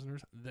go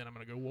Prisoners, then I'm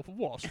gonna go Wolf of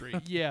Wall Street.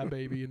 Yeah,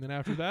 baby. And then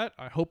after that,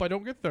 I hope I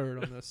don't get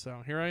third on this.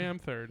 So here I am,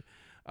 third.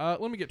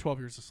 Let me get 12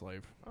 Years a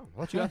Slave. Oh,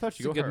 I thought you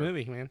It's go a good her.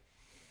 movie, man.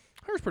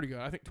 Her's pretty good.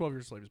 I think 12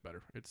 Years a Slave is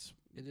better. It's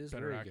It is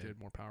better very acted, good.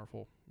 more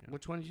powerful. Yeah.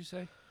 Which one did you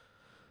say?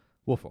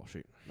 Wolf of Wall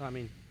Street. No, I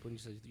mean, when you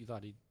said you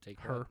thought he'd take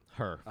Her.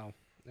 Her. Oh,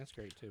 that's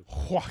great, too.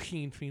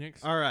 Joaquin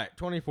Phoenix. All right,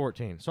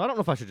 2014. So I don't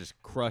know if I should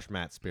just crush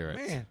Matt's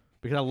spirits. Man.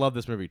 Because I love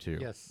this movie too.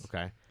 Yes.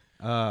 Okay.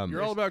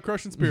 You're all about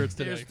crushing spirits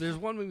today. There's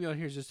one movie on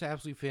here that's just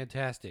absolutely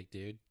fantastic,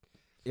 dude.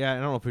 Yeah, I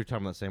don't know if we're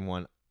talking about the same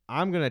one.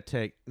 I'm gonna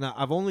take. Now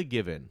I've only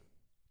given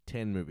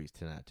 10 movies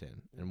 10 out of 10,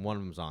 and one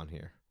of them's on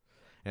here,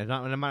 and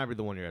it might not be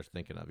the one you're guys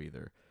thinking of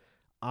either.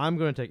 I'm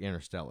gonna take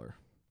Interstellar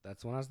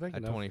That's what I was thinking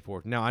at of.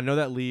 2014. Now I know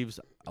that leaves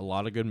a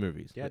lot of good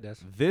movies. Yeah, it but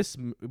does. This,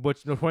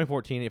 which no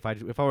 2014. If I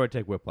were to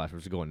take Whiplash,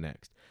 which is going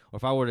next, or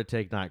if I were to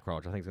take Nightcrawler,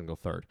 which I think is gonna go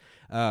third,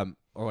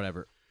 or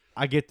whatever.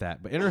 I get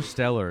that, but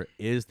Interstellar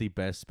is the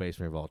best space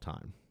movie of all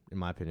time, in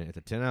my opinion. It's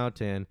a 10 out of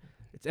 10.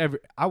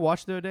 I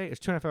watched it the other day. It's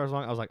 2.5 hours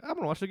long. I was like, I'm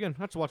gonna watch it again.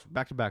 I have to watch it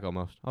back to back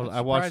almost. That's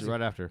I watched it surprising.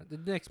 right after.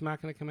 Did Next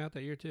Machina come out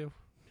that year, too?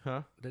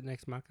 Huh? Did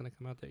Next Machina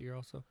come out that year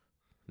also?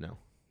 No,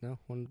 No?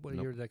 What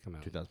Nope. year did that come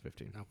out?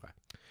 2015.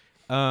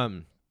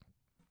 Okay.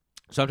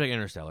 So I'm taking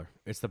Interstellar.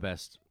 It's the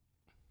best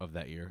of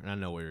that year, and I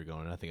know where you're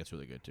going. And I think it's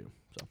really good too.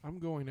 So I'm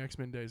going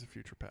X-Men Days of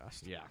Future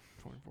Past. yeah,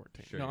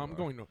 2014. Sure no, you I'm are.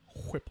 going to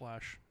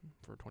Whiplash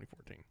for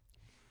 2014.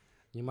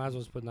 You might as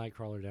well just put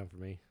Nightcrawler down for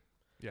me.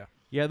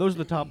 yeah. Those are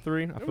the top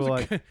three. I It feel was a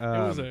like good- it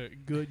was a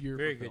good year.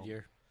 Very for good film.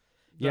 year.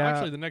 Yeah.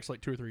 Actually, the next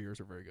 2 or 3 years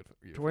are very good. For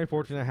year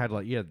for 2014. I had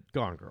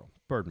Gone Girl,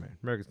 Birdman,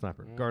 American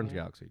Sniper, Guardians of the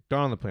Galaxy,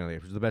 Dawn on the Planet of the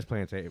Apes, which is the best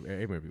Planet of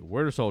the Apes movie,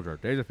 Winter Soldier,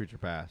 Days of Future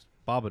Past,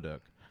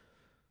 Babadook,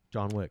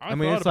 John Wick. I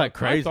mean, thought it's like about-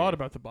 crazy. I thought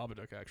about the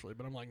Babadook actually,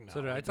 but I'm like, no.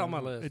 So did I. it It's on my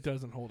doesn't- list. It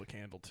doesn't hold a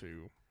candle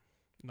to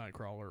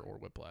Nightcrawler or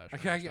Whiplash. or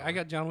I Interstellar.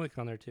 got John Wick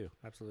on there, too.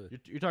 Absolutely.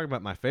 You're talking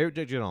about my favorite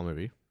Jake Gyllenhaal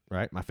movie,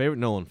 right? My favorite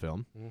Nolan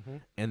film, Mm-hmm.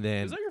 and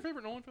then Is that your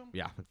favorite Nolan film?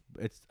 yeah,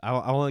 it's I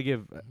only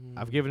give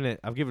I've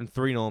given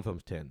 3 Nolan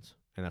films 10s,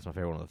 and that's my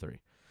favorite one of the 3.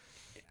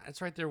 It's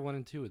right there 1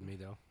 and 2 with me,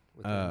 though.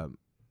 With them.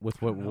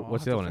 With I don't know, I'll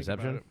what's the have other one? to think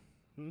about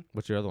Inception. it.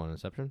 What's your other one?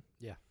 Inception.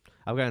 Yeah.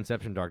 I've got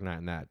Inception, Dark Knight,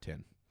 and that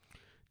at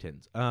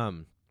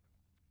 10s.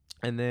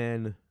 And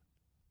then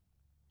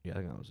yeah, I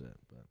think that was it.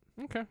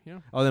 But Okay, yeah.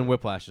 oh, then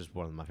Whiplash is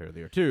one of my favorite of the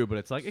year too. But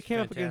it's like it came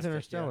up against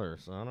Fantastic, yeah. Interstellar,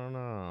 so I don't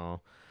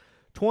know.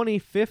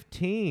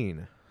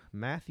 2015,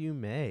 Matthew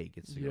May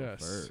gets to go Yes,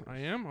 first. I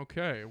am.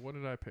 Okay, what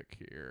did I pick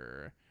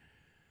here?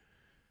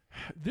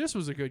 This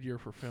was a good year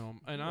for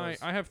film, and I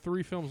have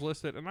 3 films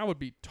listed, and I would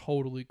be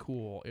totally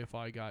cool if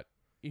I got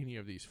any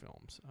of these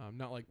films.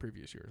 Not like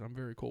previous years. I'm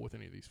very cool with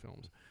any of these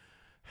films.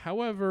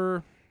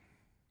 However,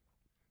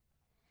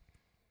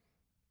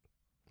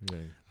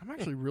 Okay. I'm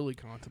actually really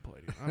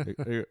contemplating. I'm I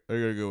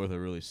gotta go with a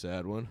really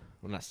sad one.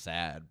 Well, not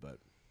sad, but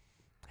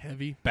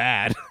heavy.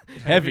 bad.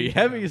 Heavy,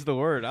 Heavy yeah. is the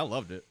word. I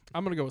loved it.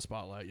 I'm gonna go with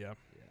Spotlight. Yeah.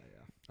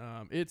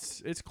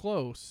 It's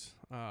close.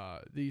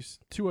 These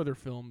 2 other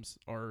films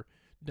are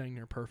dang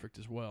near perfect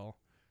as well,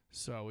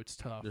 so it's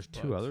tough. There's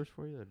but 2 others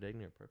for you that are dang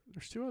near perfect.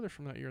 There's 2 others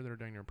from that year that are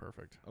dang near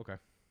perfect. Okay,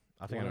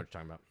 I think I know what you're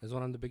talking about. There's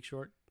one on The Big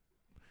Short.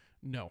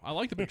 No, I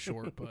like The Big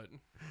Short, but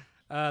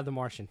The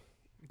Martian.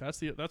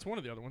 that's one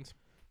of the other ones.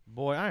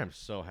 Boy, I am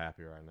so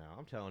happy right now.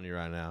 I'm telling you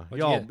right now.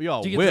 What'd you get?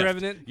 Y'all Did you get The whiffed.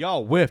 Revenant?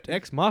 Y'all whiffed.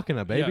 Ex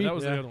Machina, baby. Yeah, that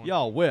was the other one.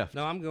 Y'all whiffed.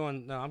 No, I'm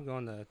going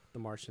The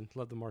Martian.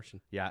 Love The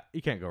Martian. Yeah,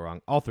 you can't go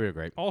wrong. All 3 are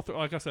great.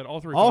 Like I said, all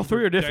 3. All films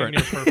 3 are dang different.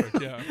 near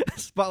perfect. Yeah.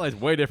 Spotlight's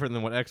way different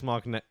than what Ex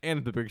Machina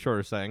and The Big Short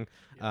are saying.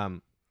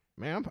 Man,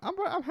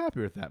 I'm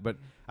happy with that. But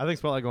I think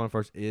Spotlight going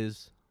first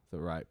is the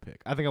right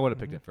pick. I think I would have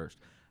picked it first.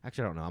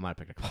 Actually, I don't know. I might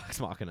have picked Ex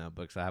Machina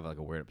because I have like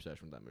a weird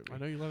obsession with that movie. I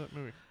know you love that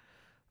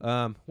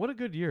movie. What a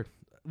good year.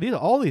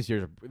 All these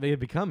years they have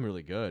become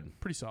really good.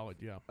 Pretty solid.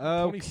 Yeah.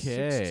 Okay.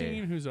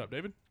 2016. Who's up,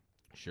 David?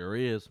 Sure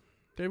he is.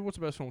 David, what's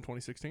the best film in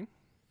 2016?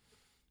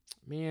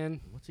 Man,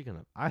 What's he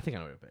gonna? I think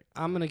I know what to pick.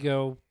 I'm going to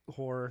go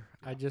horror.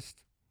 I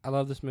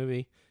love this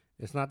movie.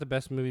 It's not the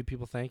best movie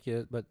people think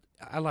it, but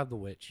I love The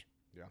Witch.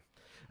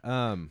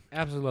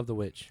 Absolutely love The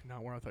Witch.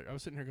 Not where I thought. I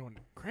was sitting here going,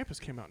 Krampus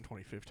came out in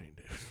 2015,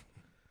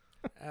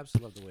 dude.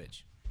 Absolutely love The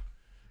Witch.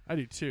 I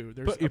do too.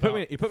 You put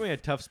me in a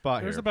tough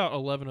spot There's here. about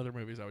 11 other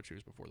movies I would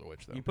choose before The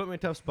Witch, though. You put me in a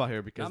tough spot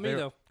here because Not me,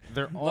 though.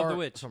 there Love The are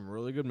Witch. some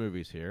really good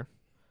movies here.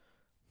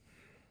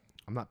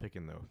 I'm not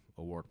picking the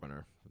award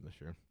winner from this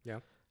year. Yeah.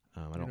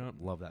 I You're don't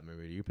not? love that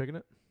movie. Are you picking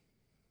it?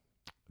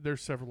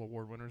 There's several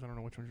award winners. I don't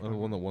know which one you're The talking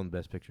one about. that won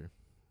Best Picture.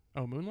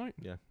 Oh, Moonlight?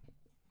 Yeah.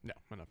 No,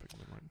 I'm not picking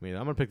Moonlight. I mean,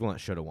 I'm gonna pick the one that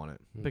should have won it.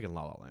 I'm picking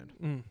La La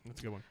Land. That's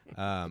a good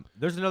one.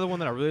 There's another one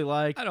that I really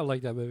like. I don't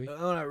like that movie.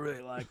 I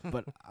really like,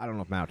 but I don't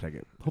know if Matt will take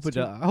it.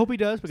 I hope he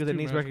does because it too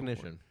needs magical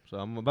recognition. So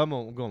I'm going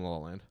La La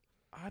Land.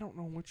 I don't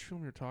know which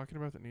film you're talking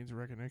about that needs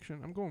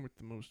recognition. I'm going with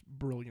the most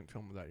brilliant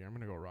film of that year. I'm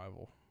going to go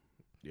Arrival.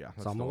 Yeah,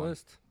 It's on the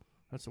list.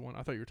 That's the one.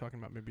 I thought you were talking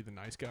about maybe The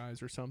Nice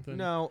Guys or something.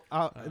 No,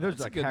 there's That's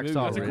a like good movie.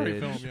 Hacksaw That's a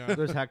great Ridge. film, yeah.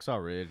 There's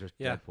Hacksaw Ridge. There's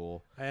Yeah.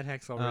 Deadpool. I had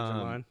Hacksaw Ridge on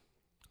mine.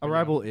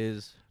 Arrival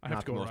is I have not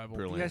to the go most Arrival.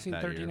 brilliant You guys seen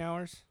that 13 year.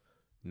 Hours?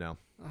 No,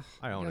 Ugh,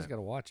 I you own guys it. got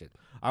to watch it.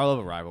 I love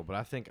Arrival, but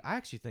I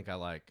actually think I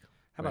like.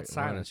 How about Wait,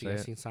 am I gonna Silence? You say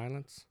guys it? seen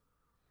Silence?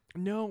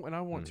 No, and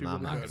I want to. I'm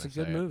really not bad. gonna It's a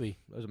say good it. movie.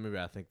 There's a movie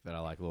I think that I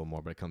like a little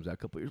more, but it comes out a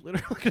couple years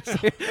later.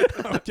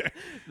 Okay.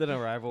 Than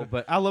Arrival,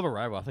 but I love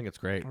Arrival. I think it's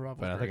great, Arrival's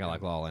but I very think I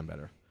like good. La La Land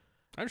better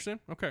I understand.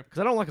 Okay. because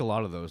I don't like a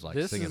lot of those like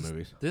This singing is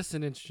movies. this is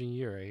an interesting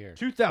year right here.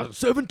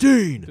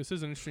 2017. This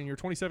is an interesting year.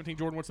 2017,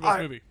 Jordan, what's the best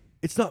movie?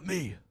 It's not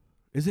me,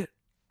 is it?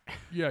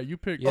 Yeah, you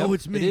picked. Yep, Oh,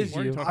 it's me. It is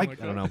Why are you you. talking I like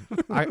don't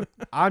that? know.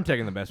 I'm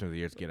taking the best movie of the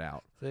year. It's Get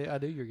Out, See, I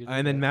do. You're getting.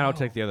 and then Matt will Oh.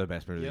 take the other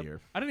best movie Yep. of the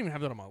year. I didn't even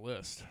have that on my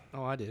list.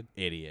 Oh, I did.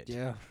 Idiot.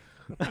 Yeah.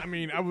 I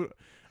mean, I would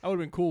have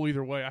been cool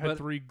either way. I had But-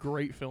 3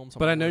 great films on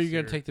But my I know list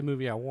you're gonna here. take the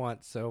movie I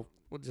want, so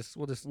we'll just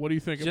What do you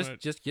think?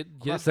 just get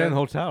I'm not it saying the done.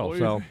 whole title. What do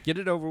So you Get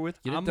it over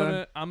with. Get it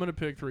done. I'm gonna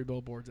pick 3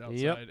 billboards outside.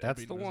 Yep,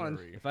 that's Ebbing, the one.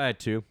 Missouri. if I had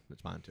two,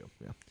 it's mine too.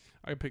 Yeah.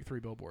 I could pick 3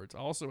 billboards. I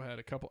also had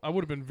a couple. I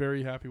would have been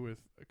very happy with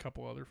a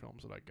couple other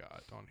films that I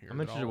got on here. I'm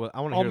that interested. I'll-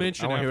 I want to I'll hear.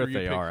 mention I want to hear after what you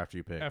they pick- are after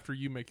you pick. after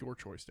you make your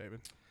choice, David.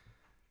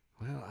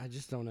 Well, I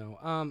just don't know.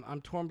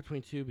 I'm torn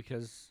between two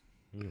because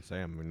I'm gonna say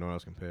them. No one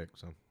else can pick.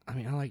 So. I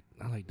mean I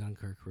like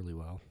Dunkirk really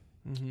well,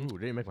 Mm-hmm. Ooh,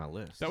 didn't make my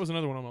list. That was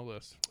another one on my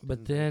list.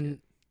 but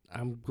then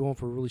I'm going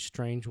for a really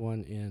strange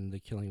one in The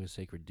Killing of a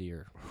Sacred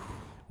Deer,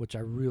 which I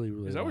really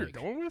Is that like. what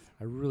you're going with?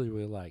 I really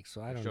like.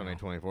 So I don't showing know.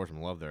 A24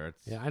 some love there.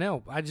 It's, Yeah, I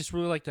know. I just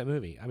really like that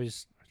movie. I mean,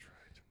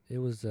 it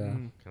was.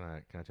 Mhm. Can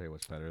I tell you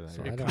what's better?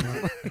 So Than I don't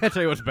know. Can I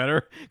tell you what's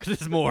better? Because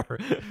it's more.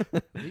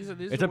 These are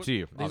It's up to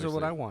you. These are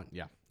what obviously. I want.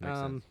 Yeah. Makes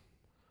sense.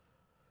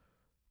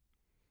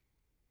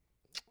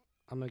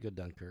 I'm gonna go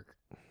Dunkirk.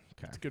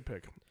 It's a good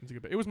pick. It's a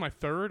good pick. It was my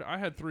third. I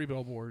had 3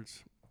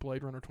 billboards: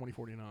 Blade Runner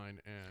 2049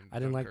 and. I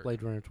didn't like Dunkirk.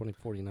 Blade Runner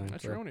 2049.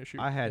 That's so- your own issue.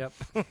 I had.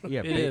 Yep. Yeah.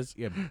 It is.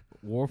 Yeah.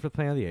 War for the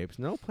Planet of the Apes.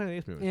 No Planet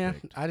of the Apes movie. Yeah,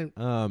 Picked. I didn't.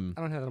 I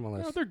don't have that on my no,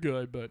 list. they're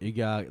good, but You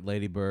got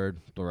Lady Bird,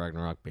 Thor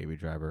Ragnarok, Baby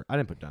Driver. I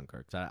didn't put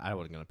Dunkirk. 'Cause I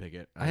wasn't gonna pick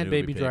it. I had knew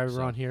it would be Baby picked, Driver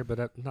so. on here,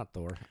 but not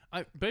Thor.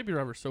 Baby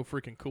Driver's so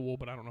freaking cool.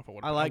 But I don't know if I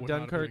would. I like would not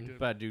have Dunkirk, picked it.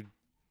 but I do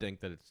think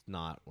that it's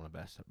not one of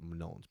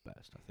Nolan's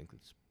best. I think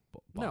it's.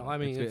 No, bottom. I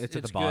mean, it's it's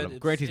at the good. bottom. It's-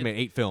 Granted, he's it- made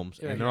 8 films,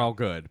 yeah, and they're yeah. all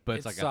good, but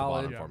it's It's like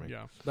solid. at the yeah, bottom for me.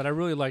 yeah. But I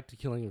really liked The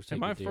Killing of a And Sacred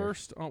my Deer.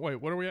 first. Oh wait,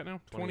 what are we at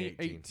now?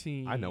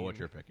 2018. I know what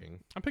you're picking.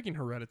 I'm picking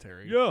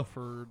Hereditary. Yeah.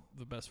 For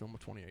the best film of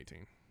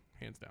 2018,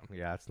 hands down.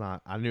 Yeah, it's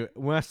not. I knew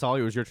when I saw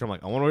you it was your turn. I'm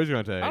like, I wonder what he's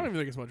gonna take. I don't even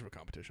think it's much of a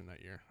competition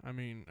that year. I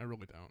mean, I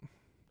really don't.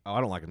 Oh,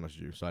 I don't like it as much as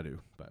you, so I do.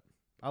 But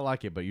I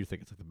like it, but you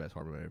think it's like the best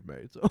horror movie I've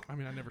made. So I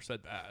mean, I never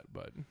said that,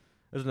 but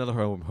there's another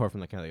horror from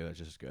that kind of year that's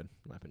just as good,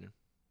 in my opinion.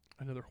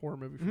 another horror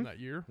movie from that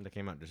year. That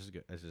came out just as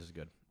good. It's just as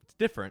good. It's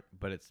different,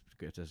 but it's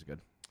good. It's just as good.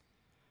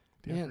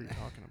 The F Man. are you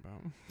talking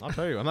about? I'll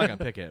tell you. I'm not gonna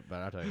pick it, but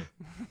I'll tell you.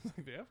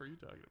 The F are you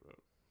talking about?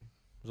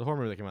 There's a horror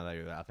movie that came out that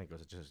year that I think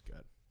was just as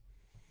good.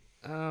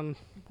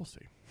 We'll see.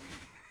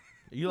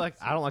 You like?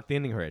 I don't like the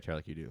ending Hereditary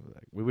like you do.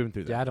 Like, we went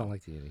through that. Yeah, I don't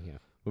like the ending. Yeah,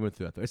 We went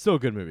through that. Though. It's still a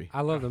good movie. I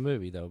love the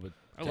movie though, but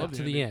I love to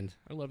the the ending. end.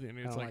 I love the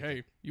ending. I It's don't like, like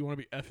hey, you want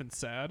to be effing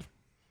sad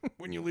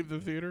when you leave the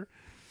theater?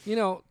 You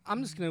know,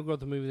 I'm just gonna go with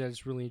the movie that I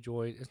just really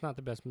enjoyed. It's not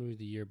the best movie of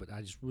the year, but I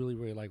just really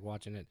like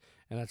watching it,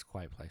 and that's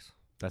Quiet Place.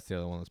 That's the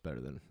other one that's better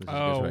than this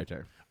Oh. is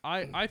Hereditary.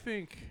 I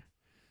think,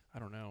 I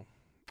don't know.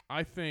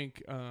 I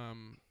think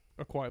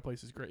A Quiet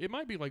Place is great. It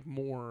might be like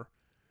more.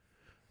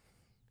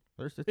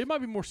 It might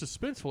be more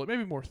suspenseful. It may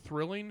be more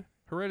thrilling.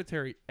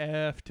 Hereditary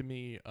F to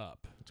me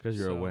up. It's because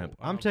you're a So, wimp.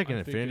 I'm taking I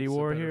think Infinity it's a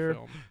War better here.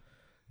 film.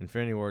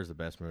 Infinity War is the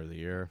best movie of the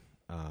year.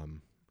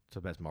 It's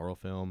the best Marvel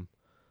film.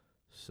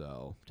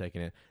 So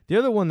taking it. The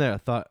other one that I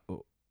thought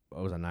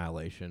was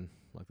Annihilation.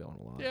 I like that one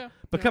a lot. Yeah,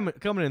 But yeah.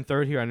 coming in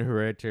third here, I knew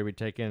Hereditary would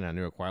be taken. I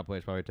knew A Quiet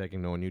Place probably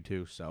taking. No one knew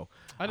too. So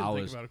I didn't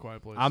think was- about A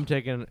Quiet Place. I'm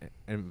taking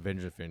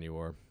Avengers: Infinity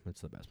War. It's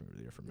the best movie of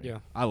the year for me. Yeah.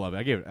 I love it.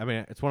 I gave it. I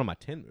mean, it's one of my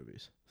 10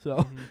 movies. So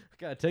Mhm. I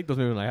gotta take those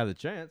movies when I have the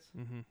chance.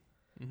 Mhm.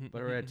 Mhm. But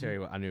Mhm.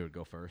 Hereditary, I knew it would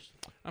go first.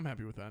 I'm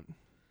happy with that.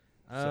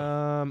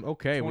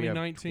 Okay, we have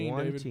 2019,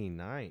 David.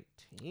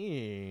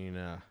 2019.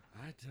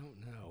 I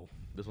don't know.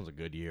 This one's a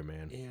good year,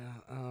 man.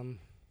 Yeah,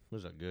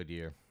 This was a good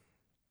year.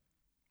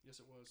 Yes,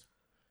 it was.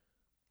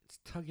 it's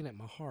tugging at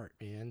my heart,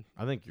 man.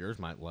 I think yours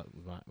might go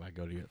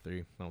to you at 3.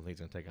 I don't think he's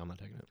gonna take it. I'm not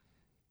taking it.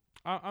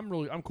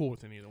 I'm cool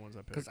with any of the ones I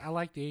picked. Because I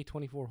like the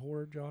A24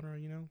 horror genre,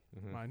 you know,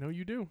 I know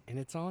you do. and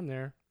it's on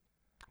there,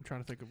 I'm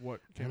trying to think of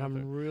what came and out I'm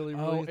there. really,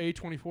 Oh,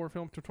 A24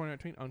 film to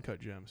 2019, Uncut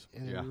Gems.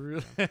 and Yeah. I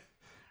really,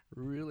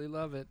 really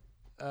love it.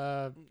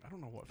 I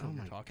don't know what Oh film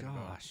my you're talking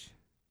about. gosh.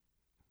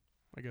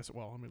 I guess.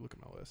 Well, let me look at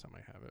my list. I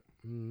might have it.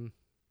 Mm,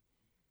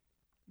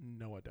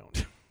 No, I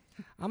don't.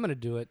 I'm gonna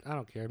do it. I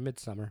don't care.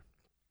 Midsummer.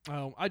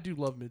 Oh, I do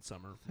love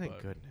Midsummer. Thank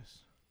but goodness.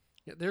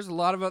 Yeah, there's a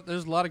lot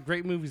of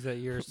great movies that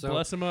year. So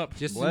bless him up.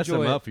 just Bless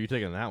enjoy him it. up for you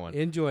taking that one.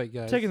 Enjoy it,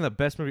 guys. Taking the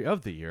best movie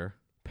of the year,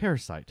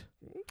 Parasite.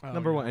 Oh,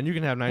 Number yeah. one. And you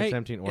can have Hey,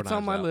 1917 or it's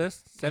on my Knives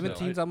Out. list.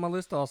 17's on my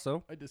list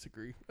also. I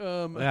disagree.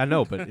 Yeah, I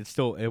know, but it's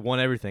still it won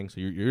everything, so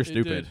you're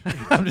stupid.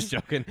 I'm just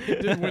joking.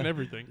 It did win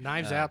everything.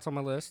 Knives Out's on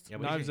my list. Yeah,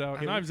 but Knives Out.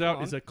 Okay, Knives come Out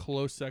on. is a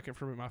close second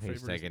for me. My favorite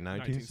He's is taking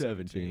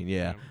 1917. 1917.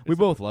 Yeah, It's we the-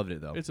 both loved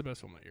it though. It's the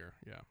best film that year.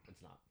 Yeah,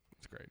 It's not.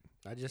 it's great.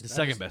 I just The I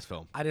second just- best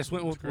film. I just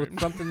went with great.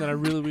 something that I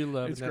really, really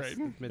love. It's and that's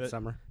great.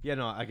 Midsummer. Yeah,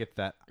 no, I get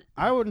that.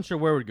 I wasn't sure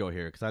where we'd go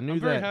here because I knew I'm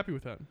very that happy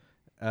with that.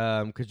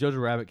 because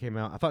Jojo Rabbit came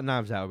out. I thought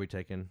Knives Out would be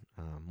taken.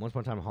 Once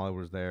Upon a Time in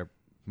Hollywood was there.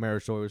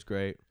 Marriage Story was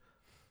great.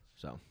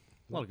 So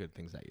a lot of good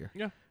things that year.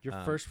 You're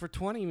Um, first for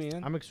 20,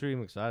 man. I'm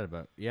extremely excited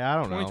about. Yeah, I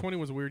don't know. 2020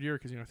 was a weird year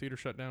because theater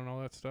shut down and all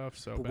that stuff.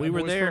 So But Bad we were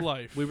Boys there. for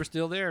life. We were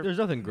still there. There's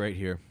nothing great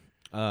here.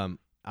 I'm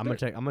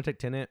gonna take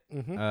Tenet.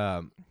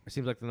 Mhm. It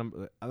seems like the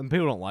number.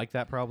 People don't like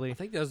that probably. I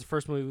think that was the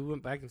first movie we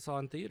went back and saw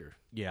in theater.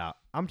 Yeah,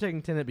 I'm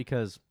taking Tenet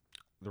because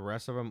the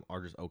rest of them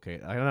are just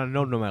okay. I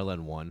know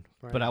Nomadland won,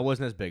 Right. but I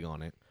wasn't as big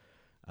on it.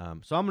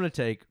 So I'm gonna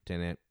take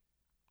Tenet.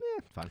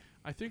 Fine.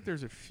 I think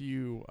there's a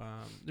few.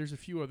 There's a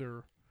few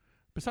other.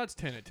 Besides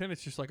Tenet,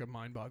 Tenet's just like a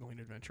mind-boggling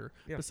adventure.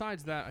 Yeah.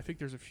 Besides that, I think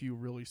there's a few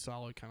really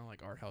solid kind of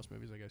like art house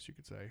movies, I guess you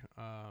could say.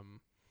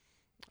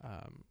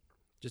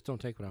 Just don't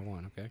take what I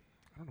want, okay?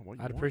 I don't know what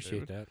you I'd want,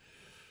 appreciate David.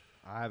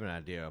 I have an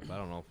idea, but I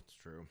don't know if it's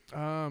true.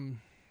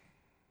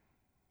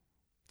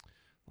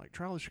 Like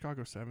Trial of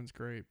Chicago 7's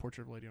great.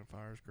 Portrait of a Lady on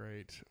Fire is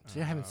great.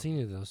 See, I haven't seen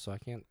any of those, so I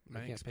can't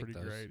Mank's pick pretty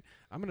those. great.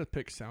 I'm gonna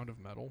pick Sound of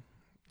Metal.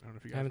 I don't know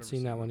if you guys I haven't have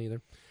seen that one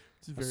either.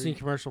 It's I've very, seen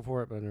commercial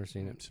for it, but I've never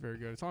seen it. It's very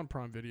good. It's on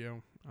Prime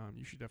Video.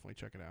 You should definitely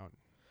check it out.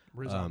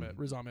 Riz Um, Ahmed.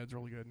 Riz Ahmed's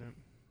really good in it.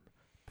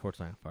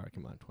 Portrait of Fire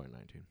came out in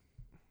 2019.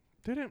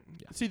 Did it?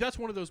 Yeah. See, that's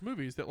one of those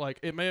movies that like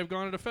it may have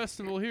gone at a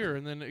festival here,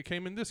 and then it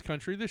came in this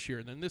country this year,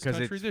 and then this 'Cause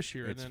country it's- this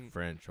year, and It's then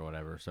French or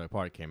whatever, so it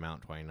probably came out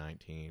in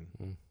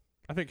 2019.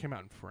 I think it came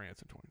out in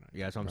France in 2019.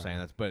 Yeah, that's what I'm saying.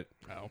 That's but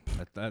Oh,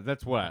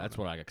 that's what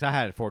I got because I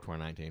had it for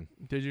 2019.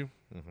 did you?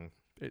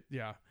 Mm-hmm.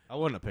 Yeah, I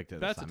wouldn't have picked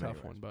it. that's a this tough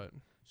time one, but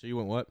So you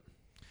went what?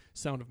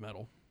 Sound of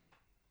Metal.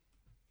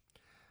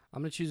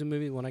 I'm gonna choose a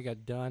movie. When I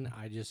got done,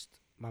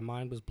 my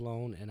mind was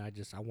blown, and I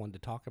wanted to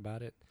talk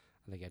about it.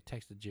 I think I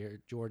texted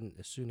Jordan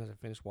as soon as I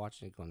finished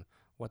watching it, going,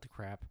 "What the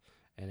crap?"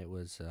 And it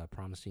was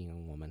Promising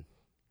Young Woman.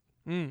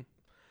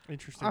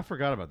 Interesting. I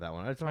forgot about that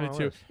one. It's on I my did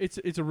too. list.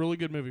 It's a really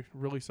good movie,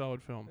 really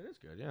solid film. It is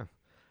good, yeah.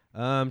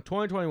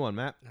 2021,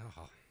 Matt.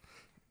 Oh,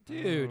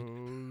 dude,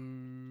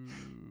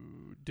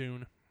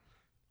 Dune.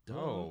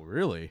 Oh,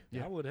 really?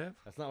 I would have.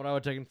 That's not what I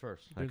would have taken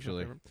first, Dune's my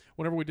actually. favorite.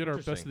 Whenever we did our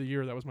best Interesting. of the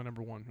year, that was my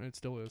number one, and it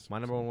still is. My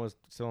number one was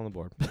still on the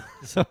board.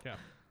 So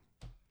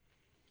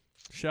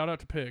Shout out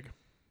to Pig.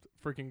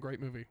 Freaking great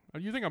movie.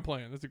 You think I'm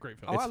playing? That's a great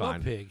film. Oh, it's I fine.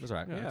 love Pig. That's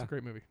right. yeah, it's yeah. a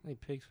great movie. I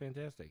think Pig's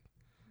fantastic.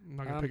 I'm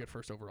not gonna pick it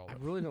first overall. I though.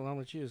 really don't know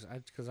what to choose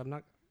because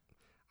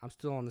I'm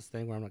still on this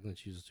thing where I'm not going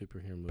to choose a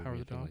superhero movie Power or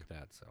of the anything Dog? like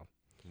that. So,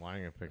 Why are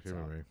you going to pick That's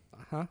your all. movie?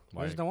 I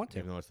Why just don't want to.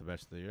 Even though it's the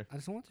best of the year? I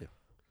just don't want to.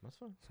 That's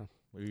fine. So-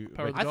 Well, you,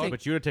 Power of but, the Dog?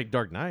 but you would take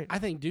Dark Knight. I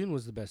think Dune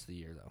was the best of the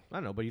year, though. I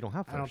know, but you don't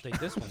have first. I don't think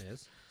this one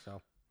is.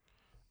 So,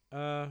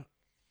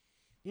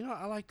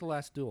 I like The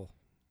Last Duel.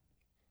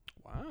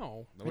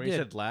 Wow. The way I you did.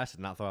 said last,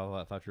 I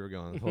thought you were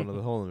going.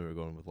 The whole movie we were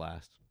going with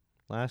last.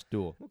 Last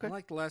Duel. I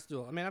like The Last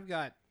Duel. I mean, I've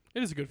got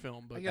It is a good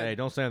film, but I got- Hey,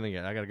 don't say anything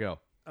yet. I gotta go.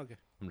 okay.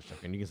 I'm just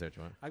joking. You can say what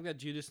you want.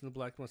 Judas and the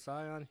Black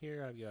Messiah on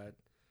here. I've got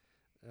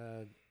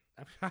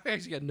I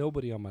actually got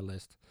nobody on my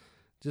list,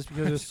 just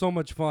because it was so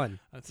much fun.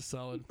 that's a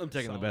solid. I'm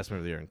taking solid. the best movie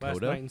of the year in Last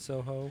Coda. Night in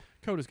Soho.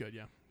 Coda's good,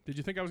 yeah. Did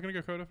you think I was gonna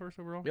go Coda first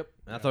overall? Yep.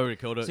 And I thought we were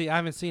Coda. See, I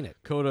haven't seen it.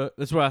 Coda.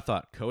 That's what I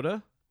thought.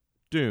 Coda,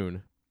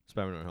 Dune,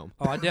 Spider-Man No Way Home.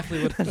 Oh, I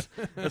definitely would.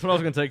 That's what I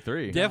was gonna take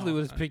 3. Definitely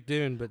would have picked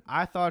Dune, but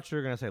I thought you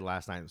were gonna say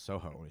Last Night in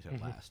Soho when you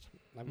said last.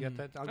 I've got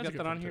that. I've That's a got good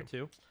that on film, here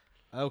too.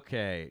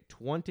 Okay,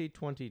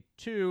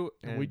 2022.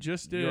 And we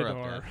just did you're up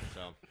our- there,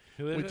 so.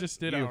 Who is We it? just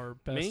did You. our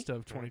best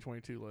of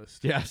 2022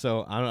 list. Yeah,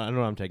 so I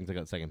know I'm taking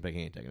the second pick.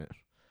 He ain't taking it.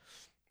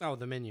 Oh,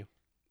 The Menu.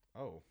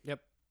 Oh, Was Thought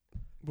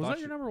that your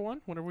you- number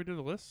one whenever we did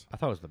the list? I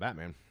thought it was the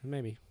Batman.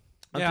 Maybe.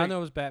 I'm Yeah, I taking- know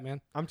it was Batman,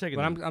 I'm taking.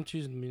 but I'm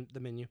choosing The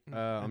Menu.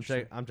 I'm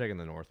taking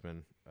the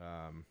Northman.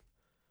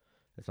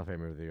 It's my favorite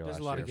movie of the year. There's last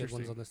a lot year. of good ones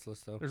Interesting. on this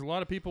list, though. There's a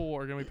lot of people who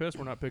are gonna be pissed.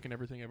 We're not picking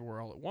everything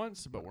everywhere all at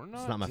once, but we're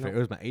not. It's not my Nope. favorite. It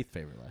was my 8th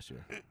favorite last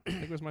year. I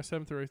think it was my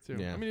 7th or 8th too.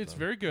 Yeah, I mean, it's so-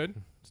 very good.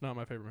 It's not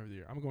my favorite movie of the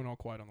year. I'm going All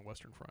Quiet on the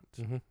Western Front.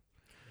 Mm-hmm.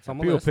 It's on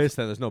my People list. pissed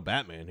that there's no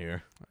Batman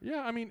here.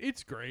 Yeah, I mean,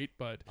 it's great,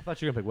 but I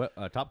thought you were gonna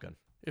pick Top Gun.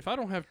 if I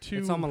don't have two,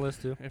 It's on my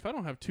list too. if I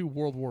don't have 2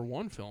 World War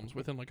I films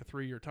within like a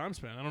 3-year time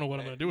span, I don't know what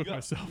I'm gonna do with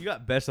myself. You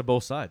got best of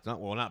both sides.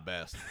 Not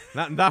best.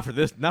 not for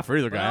this. Not for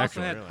either But guy. I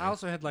also Actually, had really. I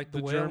also had like The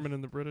the whale. German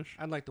and the British.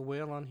 I'd like the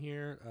whale on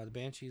here. The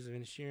Banshees of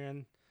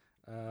Inisherin.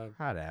 I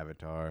had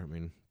Avatar. I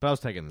mean, but I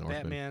was taking the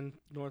Northman. Batman,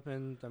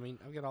 Northman. I mean,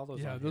 I've got all those.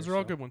 Yeah, on those here, are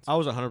all so. good ones. I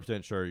was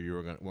 100% sure you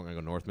weren't gonna go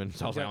Northman,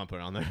 so I was like, Yeah. I'm gonna put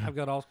it on there. I've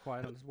got All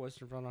Quiet on this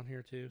Western Front on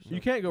here too. So.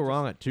 You can't go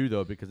wrong at 2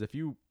 though, because if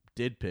you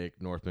did pick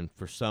Northman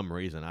for some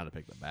reason, I'd have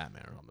picked the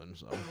Batman or something.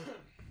 So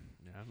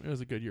Yeah, it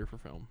was a good year for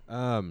film.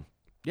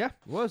 Yeah,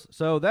 it was.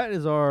 So that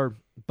is our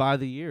by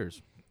the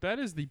years. That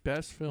is the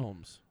best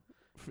films.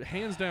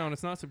 Hands down,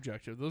 it's not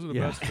subjective. Those are the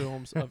Yeah. best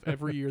films of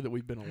every year that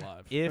we've been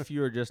alive. If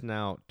you're just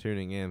now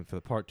tuning in for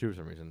the part 2 for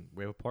some reason,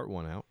 we have a part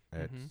 1 out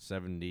at Mhm.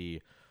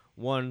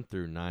 71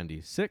 through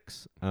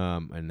 96,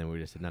 and then we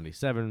just did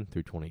 97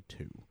 through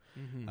 22.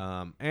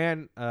 Mhm.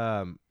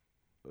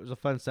 It was a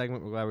fun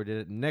segment. We're glad we did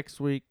it. Next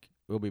week,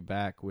 we'll be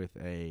back with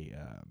a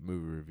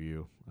movie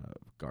review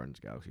of Guardians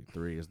of the Galaxy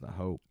 3 is the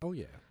hope. Oh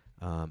yeah.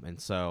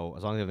 And so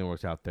as long as everything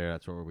works out there,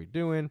 that's what we'll be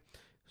doing.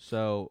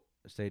 So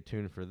stay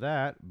tuned for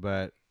that.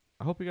 But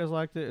I hope you guys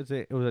liked it.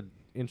 It was an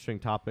interesting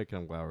topic, and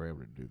I'm glad we were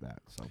able to do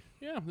that. So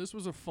Yeah, this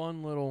was a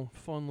fun little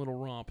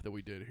romp that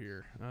we did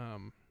here.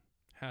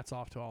 Hats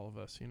off to all of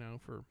us,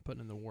 for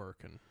putting in the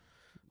work and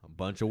a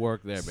bunch of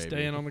work there, baby.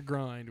 staying on the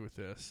grind with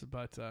this.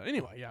 But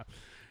anyway, yeah.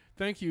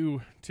 Thank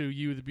you to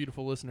you, the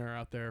beautiful listener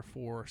out there,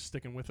 for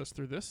sticking with us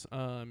through this.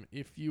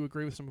 If you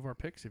agree with some of our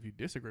picks, if you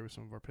disagree with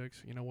some of our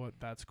picks, you know what?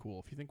 That's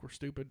cool. If you think we're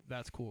stupid,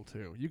 that's cool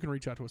too. You can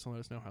reach out to us and let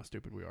us know how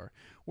stupid we are.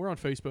 We're on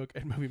Facebook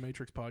at Movie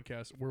Matrix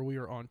Podcast, where we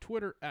are on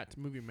Twitter at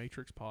Movie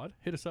Matrix Pod.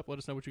 Hit us up. Let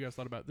us know what you guys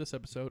thought about this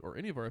episode or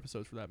any of our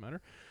episodes for that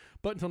matter.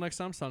 But until next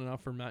time, signing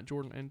off for Matt,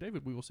 Jordan, and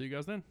David. We will see you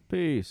guys then.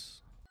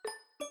 Peace.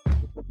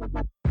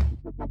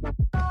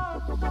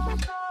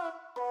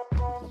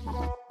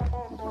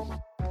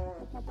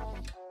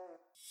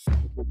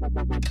 Thank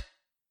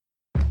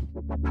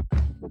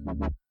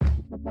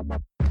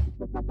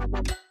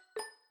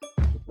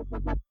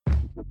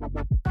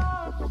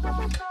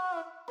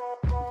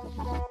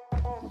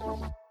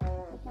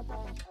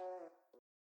you.